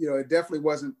 it definitely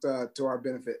wasn't to our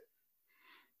benefit.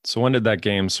 So when did that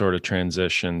game sort of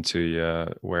transition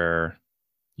to where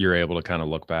you're able to kind of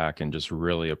look back and just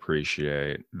really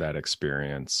appreciate that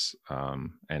experience?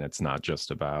 And it's not just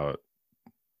about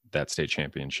that state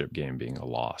championship game being a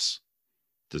loss.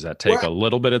 Does that take a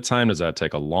little bit of time? Does that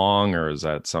take a long, or is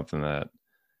that something that?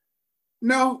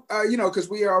 No, because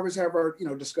we always have our,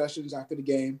 discussions after the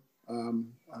game,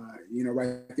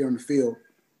 right there on the field.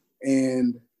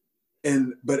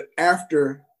 But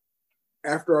after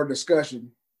our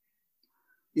discussion,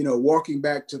 walking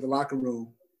back to the locker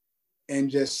room and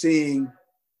just seeing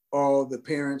all the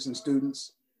parents and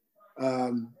students,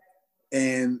 and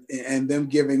them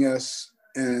giving us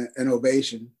an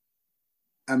ovation.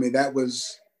 I mean, that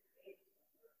was,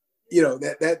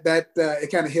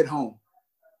 it kind of hit home.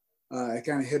 It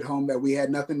kind of hit home that we had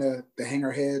nothing to hang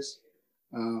our heads.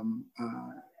 I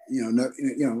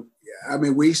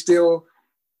mean, we still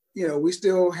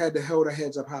had to hold our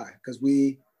heads up high because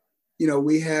we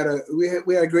had a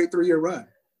great 3-year run.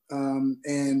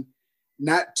 And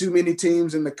not too many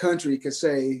teams in the country could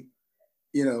say,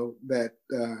 that,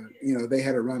 they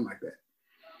had a run like that.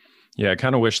 Yeah, I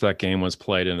kind of wish that game was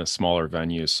played in a smaller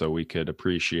venue so we could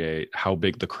appreciate how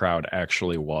big the crowd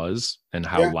actually was and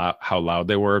how loud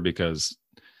they were, because,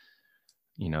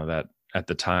 that at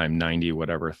the time, 90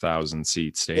 whatever thousand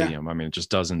seat stadium. I mean, it just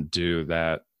doesn't do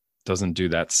that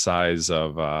size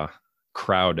of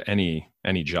crowd any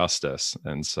justice.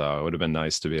 And so it would have been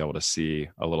nice to be able to see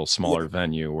a little smaller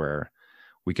venue where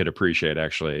we could appreciate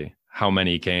actually how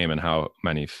many came and how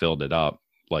many filled it up,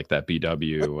 like that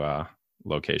BW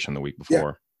location the week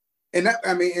before. And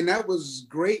that was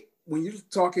great when you're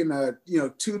talking 2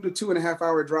 to 2.5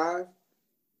 hour drive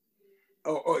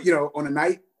or on a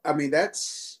night. I mean,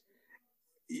 that's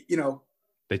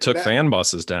they took fan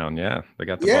buses down. Yeah, they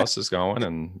got the buses going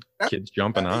and kids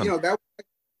jumping on. That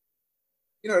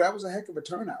was a heck of a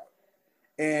turnout,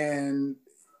 and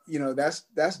that's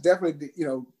definitely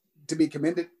to be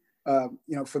commended.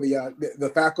 For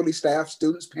the faculty, staff,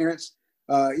 students, parents,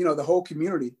 the whole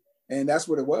community. And that's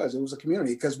what it was. It was a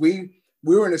community because we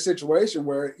were in a situation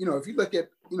where, if you look at,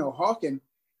 Hawken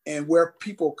and where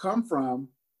people come from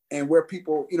and where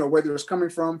people, whether it's coming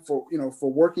from for,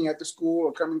 for working at the school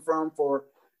or coming from for,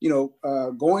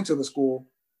 going to the school,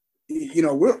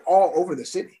 we're all over the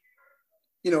city.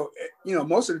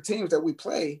 Most of the teams that we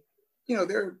play,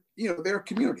 they're a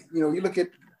community. You look at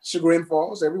Chagrin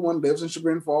Falls, everyone lives in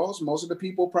Chagrin Falls. Most of the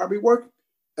people probably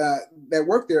that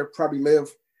work there probably live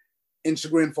in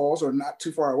Chagrin Falls or not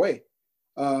too far away.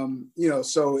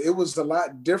 So it was a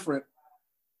lot different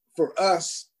for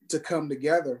us to come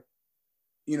together,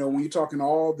 when you're talking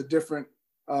all the different,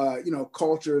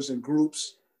 cultures and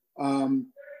groups,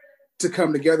 to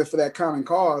come together for that common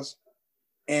cause.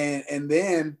 And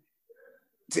then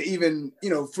to even,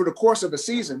 for the course of a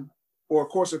season or a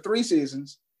course of 3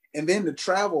 seasons, and then to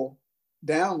travel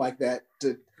down like that,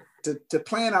 to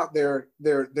plan out their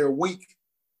week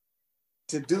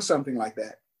to do something like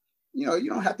that, you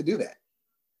don't have to do that.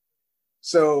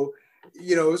 So,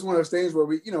 it was one of those things where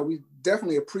we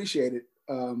definitely appreciated,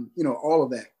 all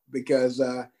of that because,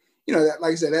 like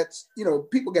I said, that's,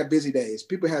 people got busy days.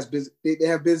 People they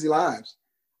have busy lives.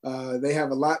 They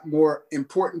have a lot more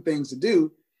important things to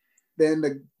do than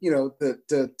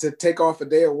to take off a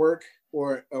day of work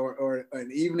or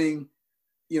an evening,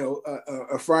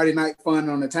 a Friday night fun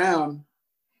on the town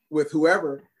with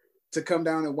whoever to come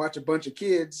down and watch a bunch of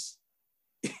kids,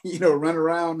 run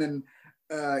around and,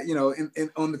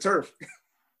 on the turf.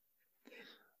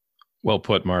 Well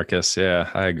put, Marcus. Yeah,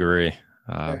 I agree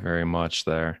very much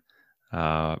there.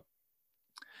 I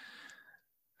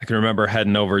can remember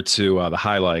heading over to the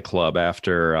Highlight Club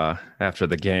after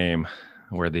the game,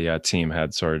 where the team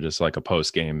had sort of just like a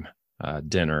post-game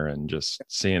dinner, and just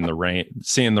seeing the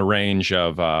range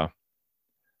of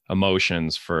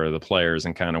emotions for the players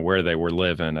and kind of where they were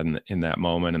living and in that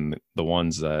moment, and the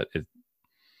ones that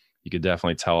you could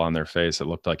definitely tell on their face it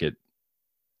looked like it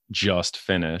just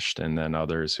finished, and then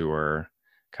others who were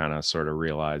kind of sort of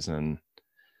realizing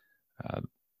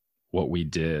what we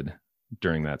did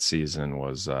during that season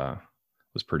was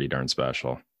pretty darn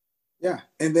special. Yeah.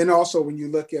 And then also when you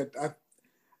look at,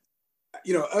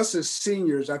 us as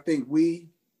seniors, I think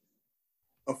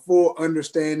a full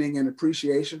understanding and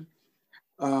appreciation.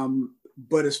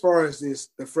 But as far as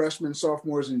the freshmen,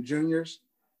 sophomores, and juniors,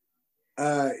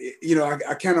 I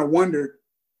kind of wondered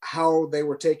how they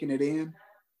were taking it in.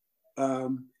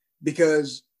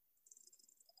 Because,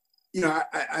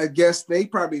 I guess they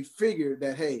probably figured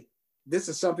that, hey, this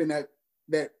is something that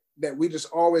we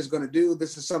just always going to do.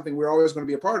 This is something we're always going to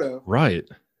be a part of. Right.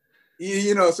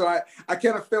 So I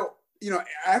kind of felt,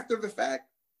 after the fact,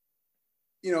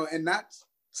 and not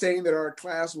saying that our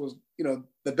class was,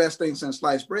 the best thing since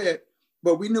sliced bread,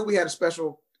 but we knew we had a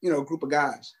special, group of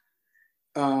guys.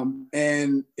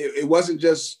 And it wasn't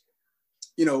just,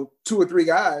 2 or 3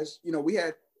 guys, we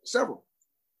had several,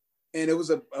 and it was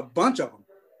a bunch of them.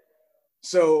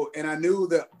 So, and I knew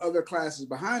the other classes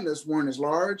behind us weren't as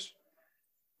large.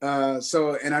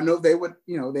 And I know they would,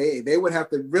 they would have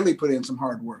to really put in some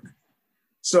hard work.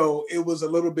 So it was a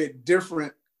little bit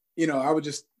different. I would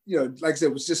just, like I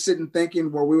said, was just sitting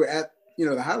thinking where we were at,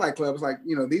 the Highlight Club. It's like,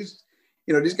 these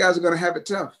guys are going to have it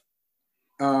tough.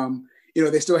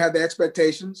 They still have the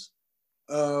expectations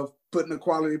of putting a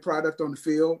quality product on the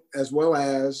field, as well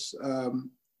as,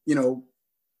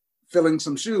 filling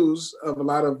some shoes of a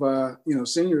lot of,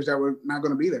 seniors that were not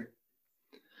going to be there.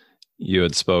 You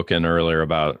had spoken earlier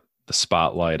about the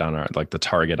spotlight on the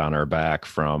target on our back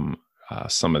from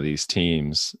some of these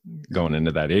teams going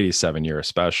into that 87 year,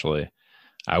 especially.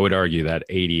 I would argue that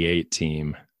 88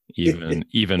 team,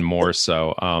 even more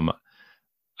so.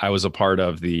 I was a part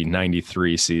of the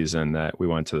 93 season that we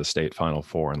went to the state Final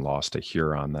Four and lost to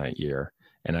Huron that year.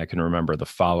 And I can remember the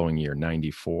following year,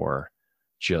 94,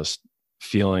 just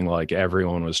feeling like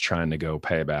everyone was trying to go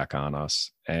payback on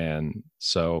us. And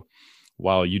so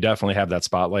while you definitely have that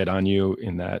spotlight on you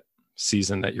in that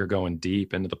season that you're going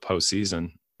deep into the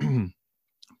postseason,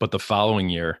 but the following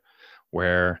year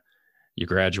where you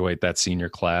graduate that senior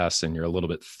class and you're a little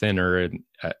bit thinner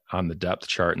on the depth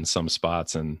chart in some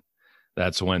spots, and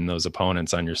that's when those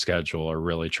opponents on your schedule are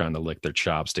really trying to lick their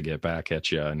chops to get back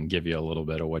at you and give you a little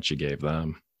bit of what you gave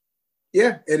them.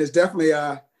 Yeah, it is definitely,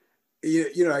 like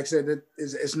I said,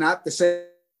 it's not the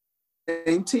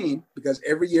same team, because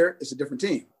every year it's a different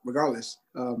team, regardless.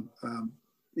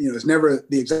 It's never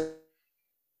the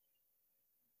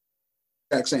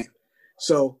exact same.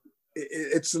 So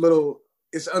it's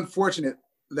unfortunate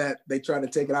that they try to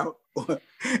take it out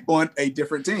on a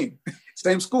different team.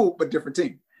 Same school, but different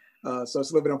team. So it's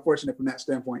a little bit unfortunate from that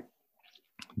standpoint.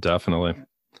 Definitely.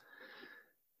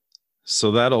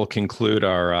 So that'll conclude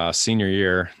our senior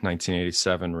year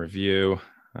 1987 review.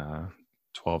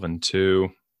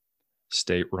 12-2,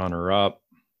 state runner-up,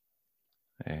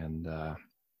 And it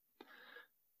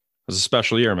was a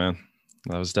special year, man.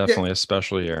 That was definitely a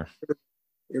special year.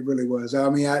 It really was. I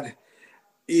mean,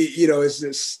 it's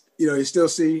just, you still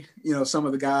see, some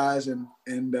of the guys and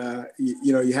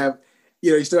you have,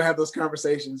 you still have those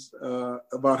conversations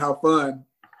about how fun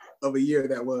of a year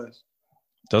that was.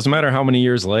 Doesn't matter how many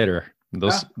years later,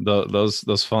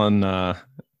 those fun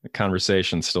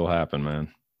conversations still happen,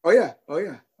 man. Oh yeah.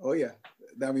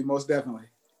 I mean, most definitely.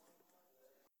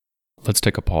 Let's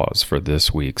take a pause for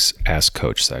this week's Ask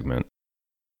Coach segment.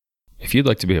 If you'd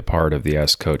like to be a part of the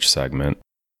Ask Coach segment,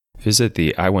 visit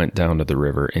the I Went Down to the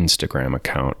River Instagram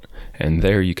account, and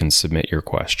there you can submit your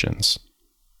questions.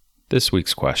 This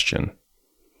week's question: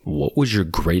 what was your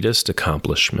greatest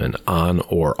accomplishment on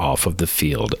or off of the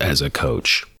field as a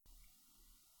coach?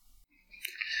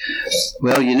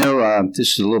 Well,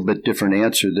 this is a little bit different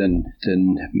answer than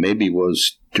maybe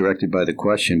was directed by the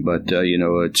question, but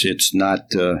it's not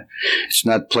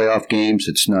playoff games,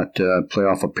 it's not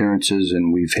playoff appearances,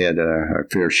 and we've had our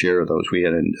fair share of those. We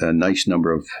had a nice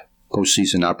number of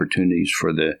postseason opportunities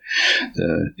for the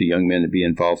young men to be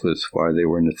involved with while they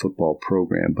were in the football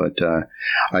program. But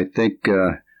I think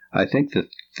the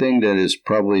thing that is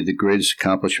probably the greatest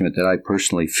accomplishment that I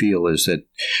personally feel is that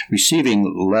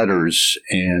receiving letters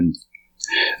and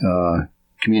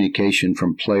communication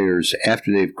from players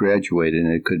after they've graduated,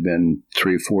 and it could have been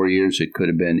 3 or 4 years, it could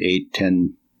have been 8,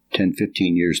 10,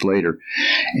 15 years later.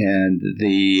 And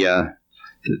the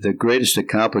greatest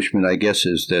accomplishment, I guess,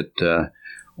 is that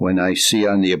when I see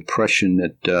on the impression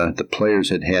that the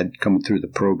players had come through the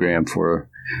program for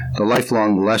the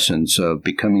lifelong lessons of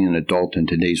becoming an adult in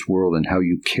today's world and how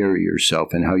you carry yourself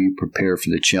and how you prepare for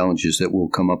the challenges that will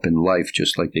come up in life,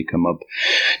 just like they come up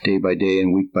day by day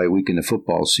and week by week in the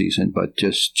football season. But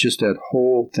just that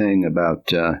whole thing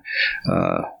about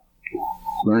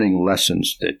learning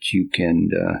lessons that you can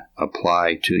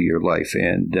apply to your life.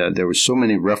 And there were so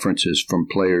many references from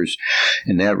players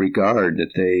in that regard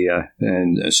that they,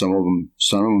 and some of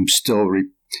them still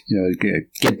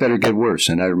get better, get worse.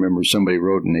 And I remember somebody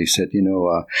wrote and they said,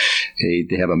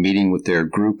 they have a meeting with their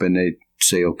group and they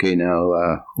say, okay,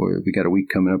 now we got a week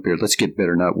coming up here. Let's get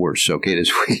better, not worse. Okay,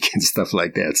 this week and stuff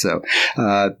like that. So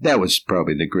that was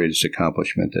probably the greatest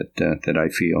accomplishment that I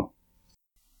feel.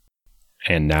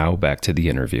 And now back to the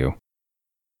interview.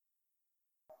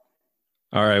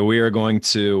 All right, we are going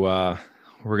to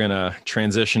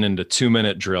transition into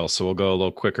 2-minute drill. So we'll go a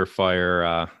little quicker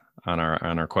fire on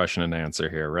our question and answer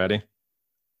here. Ready?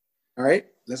 All right,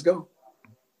 let's go.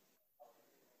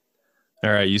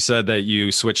 All right, you said that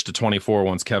you switched to 24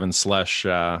 once Kevin Slesh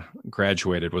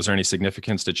graduated. Was there any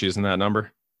significance to choosing that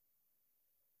number?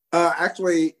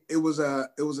 Actually, it was a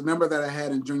number that I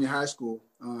had in junior high school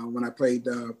when I played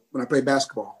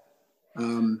basketball.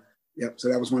 Yep. So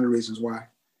that was one of the reasons why.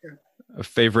 Yeah. A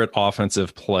favorite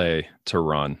offensive play to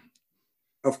run?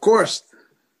 Of course,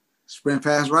 sprint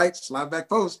pass right, slide back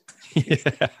post.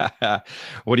 Yeah.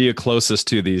 What are you closest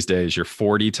to these days? Your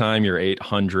 40 time, your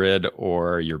 800,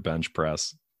 or your bench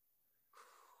press?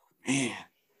 Man,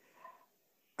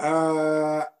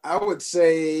 I would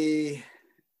say.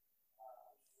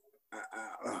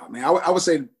 I would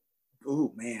say,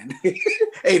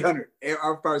 800. I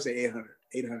would probably say 800.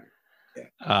 800.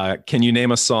 Yeah. Can you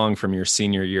name a song from your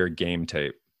senior year game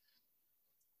tape?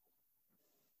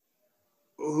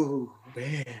 Oh,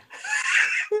 man.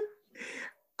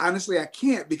 Honestly, I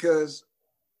can't because,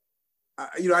 I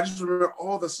just remember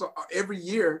all the songs. Every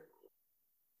year,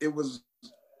 it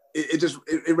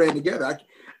ran together.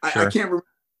 I can't remember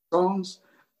songs,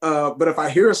 but if I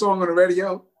hear a song on the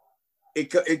radio, it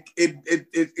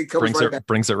comes back.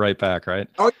 Brings it right back, right?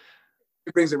 Oh,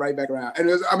 it brings it right back around. And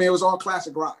it was all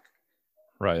classic rock.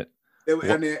 Right.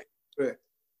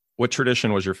 What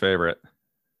tradition was your favorite?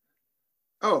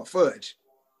 Oh, fudge.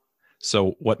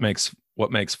 So what makes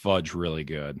fudge really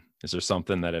good? Is there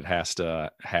something that it has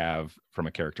to have from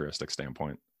a characteristic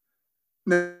standpoint?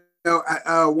 No.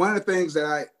 One of the things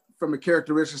that from a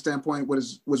characteristic standpoint,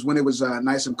 was when it was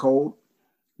nice and cold.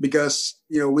 Because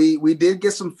we did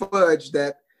get some fudge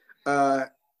that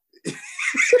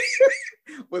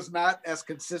was not as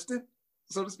consistent,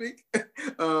 so to speak.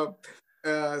 So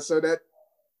that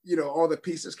all the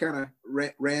pieces kind of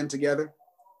ran together.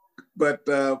 But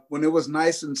when it was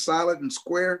nice and solid and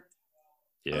square,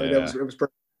 it was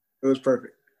perfect. It was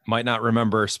perfect. Might not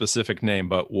remember a specific name,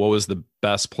 but what was the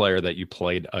best player that you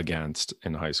played against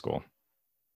in high school?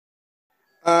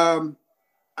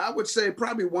 I would say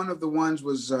probably one of the ones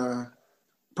was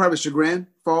probably Chagrin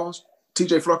Falls,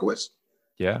 TJ Flukowitz.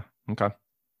 Yeah. Okay.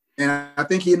 And I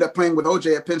think he ended up playing with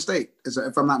OJ at Penn State,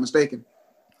 if I'm not mistaken.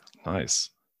 Nice.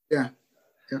 Yeah.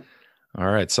 All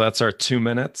right. So that's our 2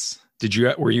 minutes.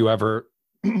 Were you ever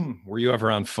were you ever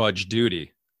on fudge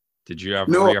duty?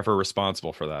 No. Were you ever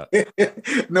responsible for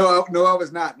that? No, I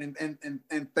was not.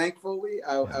 And thankfully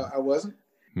I wasn't.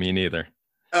 Me neither.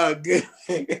 Good.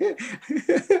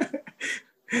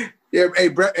 Yeah,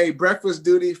 a breakfast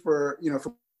duty for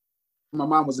my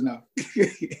mom was enough.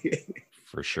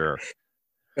 For sure.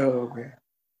 Oh man.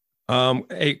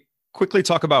 Hey, quickly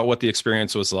talk about what the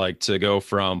experience was like to go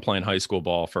from playing high school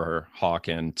ball for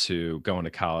Hawken to going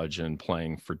to college and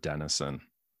playing for Denison.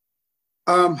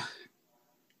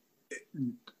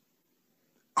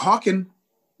 Hawken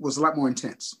was a lot more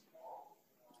intense.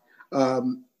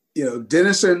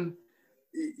 Denison,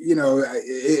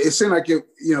 it seemed like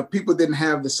people didn't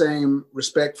have the same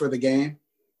respect for the game.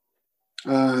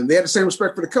 They had the same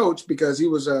respect for the coach because he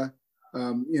was kind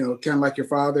of like your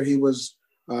father. He was,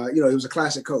 he was a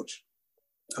classic coach.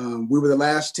 We were the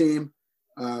last team.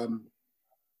 I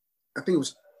think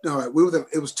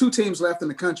it was two teams left in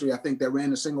the country, I think, that ran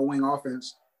the single wing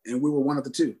offense, and we were one of the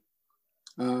two.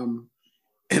 And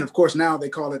of course, now they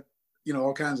call it,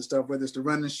 all kinds of stuff, whether it's the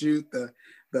run and shoot, the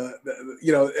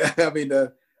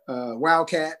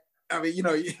wildcat.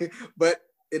 But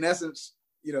in essence,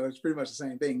 it's pretty much the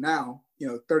same thing now,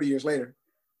 30 years later.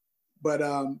 But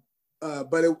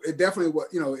it definitely was,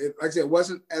 like I said, it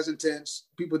wasn't as intense.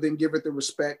 People didn't give it the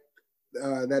respect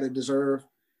that it deserved.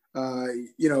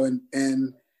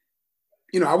 And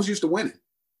I was used to winning.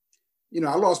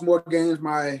 I lost more games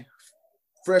my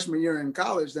freshman year in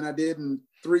college than I did in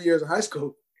 3 years of high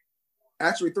school.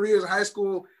 Actually, 3 years of high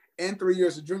school and 3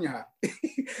 years of junior high.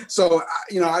 So,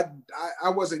 I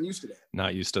wasn't used to that.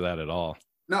 Not used to that at all.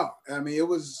 No, it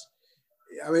was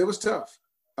tough.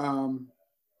 I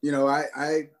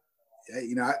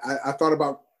thought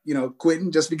about,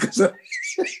 quitting just because of,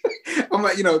 I'm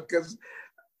like, because,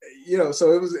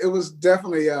 so it was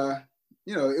definitely,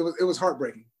 it was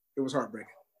heartbreaking. It was heartbreaking.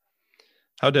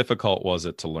 How difficult was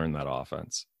it to learn that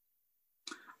offense?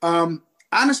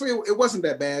 Honestly, it wasn't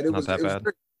that bad. It was bad.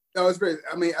 No, it's very.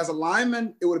 As a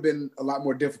lineman, it would have been a lot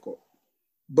more difficult.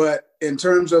 But in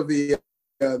terms of the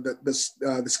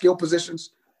skill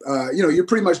positions, you're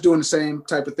pretty much doing the same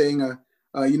type of thing.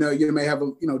 You may have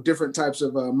different types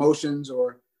of motions,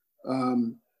 or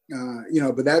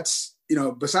but that's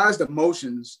besides the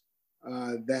motions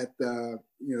that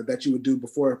you would do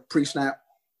before pre-snap,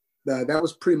 that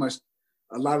was pretty much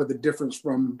a lot of the difference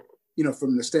from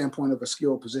the standpoint of a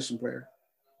skilled position player.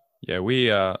 Yeah,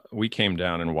 we came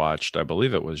down and watched, I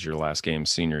believe it was your last game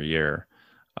senior year.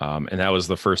 And that was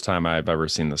the first time I've ever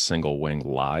seen the single wing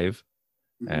live.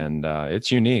 Mm-hmm. And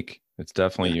it's unique. It's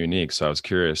definitely unique. So I was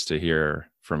curious to hear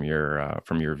from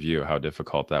your view how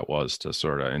difficult that was to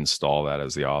sort of install that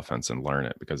as the offense and learn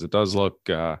it, because it does look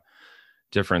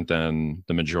different than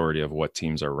the majority of what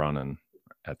teams are running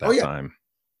at that time.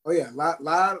 Oh yeah,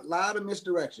 lot of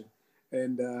misdirection,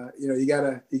 and you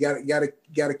gotta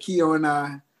key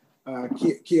on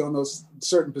key on those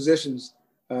certain positions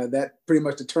that pretty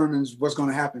much determines what's going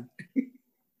to happen.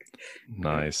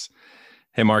 Nice.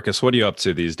 Hey Marcus, what are you up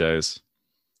to these days?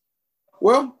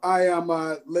 Well, I am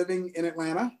living in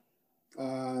Atlanta.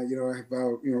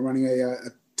 Running a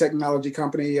technology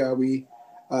company. We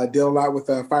deal a lot with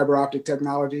fiber optic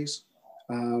technologies,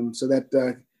 so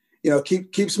that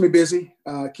keeps me busy.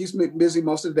 Keeps me busy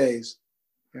most of the days.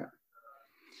 Yeah.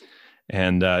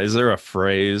 And is there a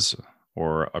phrase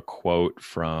or a quote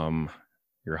from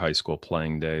your high school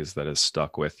playing days that has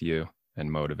stuck with you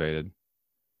and motivated?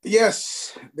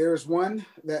 Yes, there's one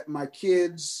that my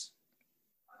kids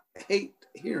hate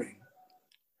hearing.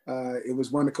 It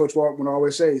was one that Coach Walton would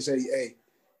always say. He'd say, "Hey,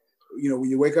 when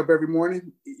you wake up every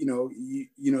morning,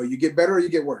 you get better or you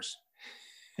get worse.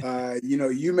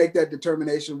 You make that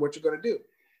determination what you're going to do.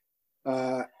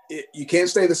 You can't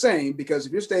stay the same, because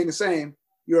if you're staying the same,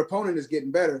 your opponent is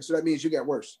getting better. So that means you get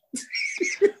worse."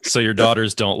 So your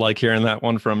daughters don't like hearing that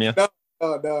one from you? No.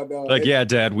 Like, yeah,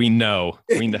 Dad, we know.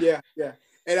 Yeah.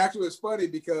 And actually, it's funny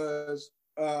because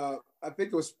I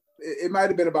think it might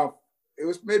have been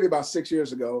maybe about 6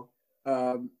 years ago. We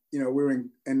were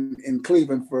in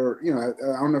Cleveland for, I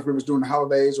don't know if it was during the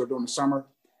holidays or during the summer.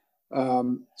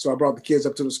 So I brought the kids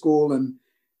up to the school and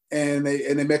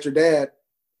they met your dad,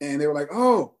 and they were like,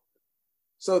 "Oh,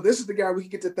 so this is the guy we can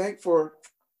get to thank for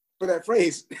that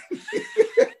phrase."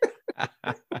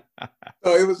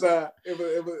 So it was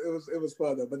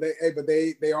fun though. But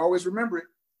they always remember it.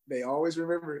 They always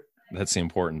remember it. That's the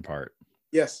important part.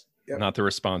 Yes. Yep. Not the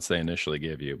response they initially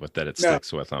give you, but that it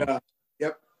sticks with them.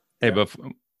 Yep. Hey, but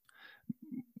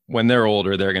when they're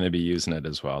older, they're going to be using it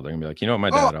as well. They're going to be like, what my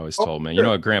dad always told me. Sure.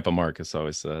 What Grandpa Marcus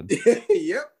always said.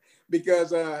 Yep.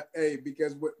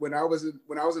 when I was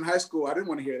in high school, I didn't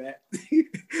want to hear that,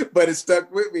 but it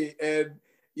stuck with me, and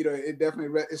it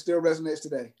definitely it still resonates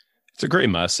today. It's a great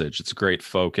message. It's a great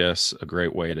focus, a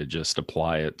great way to just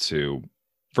apply it to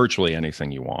virtually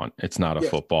anything you want. It's not a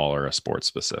football or a sport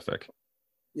specific.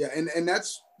 Yeah, and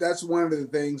that's one of the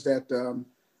things that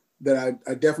that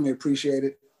I definitely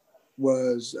appreciated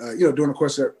was during the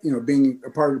course of being a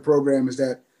part of the program is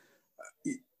that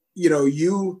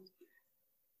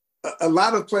a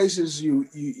lot of places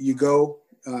you go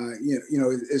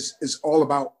it's all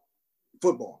about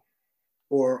football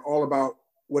or all about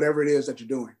whatever it is that you're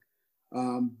doing,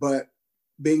 but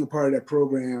being a part of that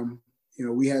program,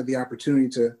 we had the opportunity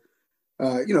to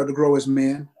to grow as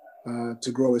men,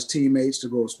 to grow as teammates, to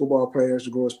grow as football players, to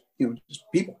grow as just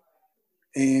people.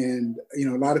 And a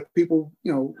lot of people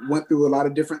went through a lot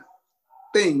of different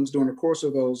things during the course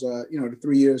of those the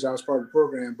 3 years I was part of the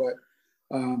program,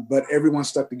 but everyone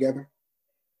stuck together.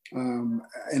 And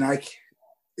I,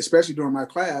 especially during my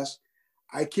class,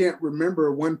 I can't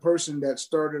remember one person that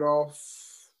started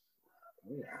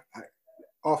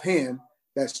offhand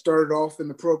that started off in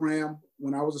the program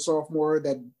when I was a sophomore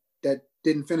that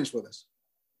didn't finish with us.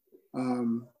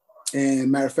 And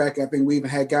matter of fact, I think we even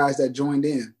had guys that joined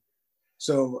in.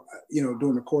 So,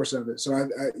 during the course of it. So I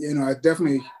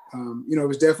definitely, it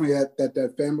was definitely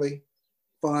that family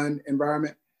fun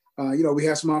environment. We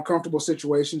had some uncomfortable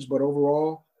situations, but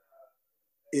overall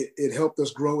it helped us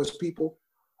grow as people.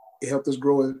 It helped us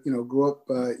grow up,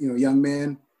 young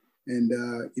men. And,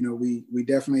 we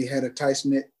definitely had a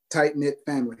tight knit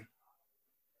family.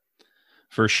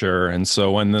 For sure. And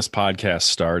so when this podcast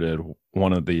started,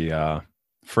 one of the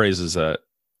phrases that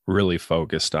really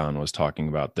focused on was talking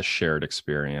about the shared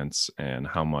experience and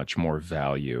how much more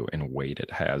value and weight it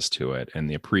has to it, and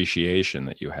the appreciation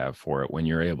that you have for it when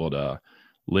you're able to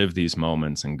live these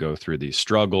moments and go through these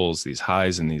struggles, these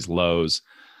highs and these lows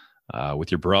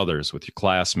with your brothers, with your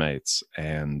classmates.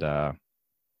 And I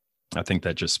think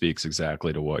that just speaks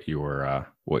exactly to what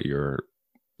you're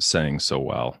saying so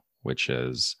well, which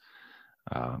is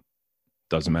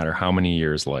doesn't matter how many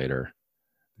years later,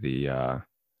 the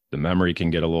memory can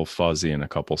get a little fuzzy in a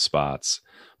couple spots,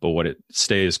 but what it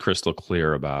stays crystal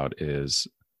clear about is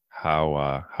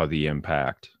how the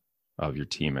impact of your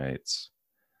teammates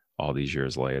all these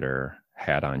years later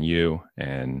had on you,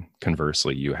 and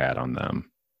conversely, you had on them.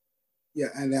 Yeah,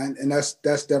 and that's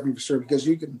definitely for sure, because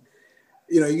you can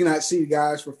not see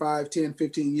guys for 5, 10,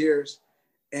 15 years,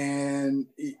 and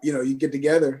you get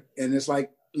together and it's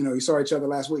like you saw each other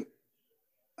last week.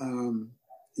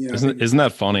 Isn't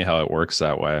that funny how it works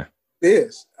that way? It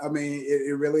is. I mean,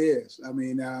 it really is. I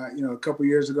mean, a couple of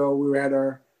years ago, we were at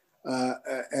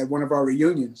one of our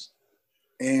reunions,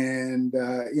 and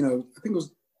I think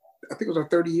it was our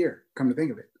 30 year. Come to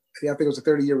think of it, yeah, I think it was a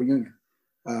 30-year reunion.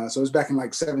 So it was back in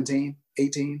like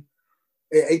 18,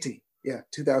 yeah,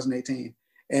 2018,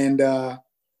 and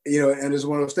and it's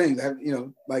one of those things.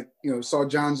 Saw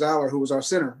John Zeller, who was our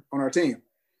center on our team.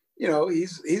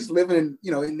 He's living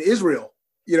in Israel.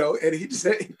 And he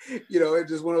said, it's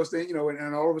just one of those things,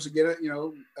 and all of us get it,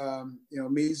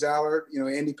 me, Zeller,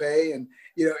 Andy Pay, and,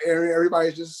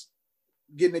 everybody's just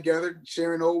getting together,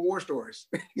 sharing old war stories.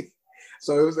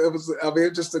 So it was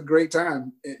just a great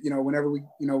time, whenever we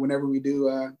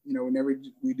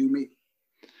do meet.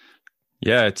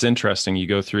 Yeah, it's interesting. You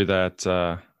go through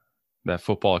that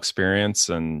football experience,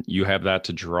 and you have that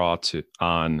to draw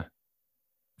on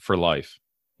for life,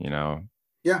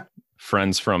 Yeah.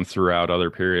 Friends from throughout other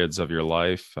periods of your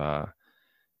life.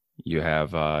 You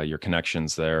have your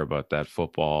connections there, but that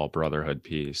football brotherhood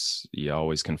piece you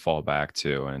always can fall back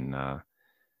to, and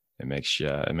it makes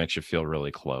you feel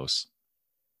really close.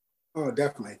 Oh,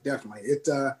 definitely. It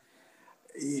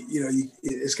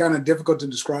it's kind of difficult to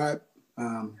describe,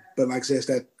 but like I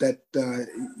said,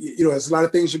 it's a lot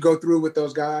of things you go through with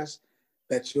those guys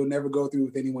that you'll never go through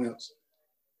with anyone else.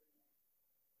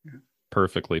 Yeah.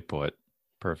 Perfectly put,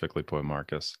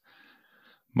 Marcus.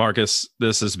 Marcus,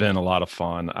 this has been a lot of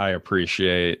fun. I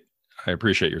appreciate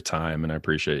your time, and I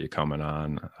appreciate you coming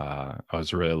on. I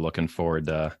was really looking forward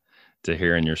to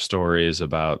hearing your stories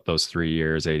about those 3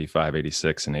 years, 85,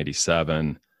 86, and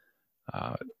 87.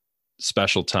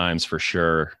 Special times for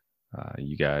sure.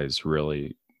 You guys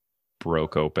really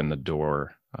broke open the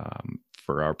door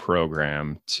for our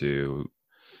program to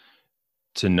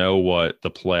know what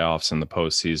the playoffs and the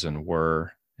postseason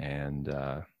were, and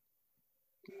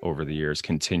over the years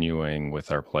continuing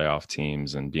with our playoff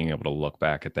teams and being able to look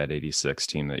back at that 86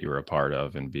 team that you were a part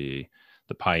of and be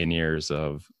the pioneers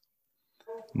of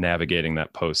navigating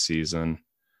that postseason.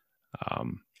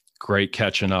 Great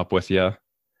catching up with you.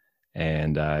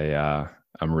 And I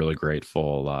I'm really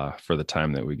grateful for the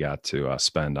time that we got to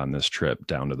spend on this trip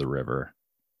down to the river.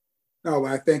 Oh,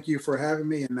 I thank you for having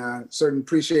me, and certainly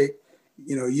appreciate,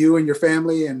 you and your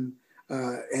family and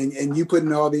you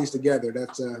putting all these together.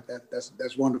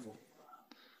 That's wonderful.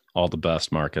 All the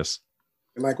best, Marcus.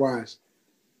 Likewise.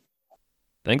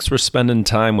 Thanks for spending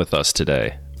time with us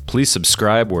today. Please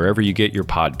subscribe wherever you get your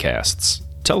podcasts.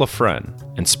 Tell a friend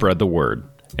and spread the word.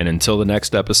 And until the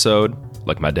next episode,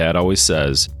 like my dad always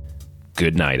says,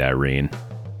 good night, Irene.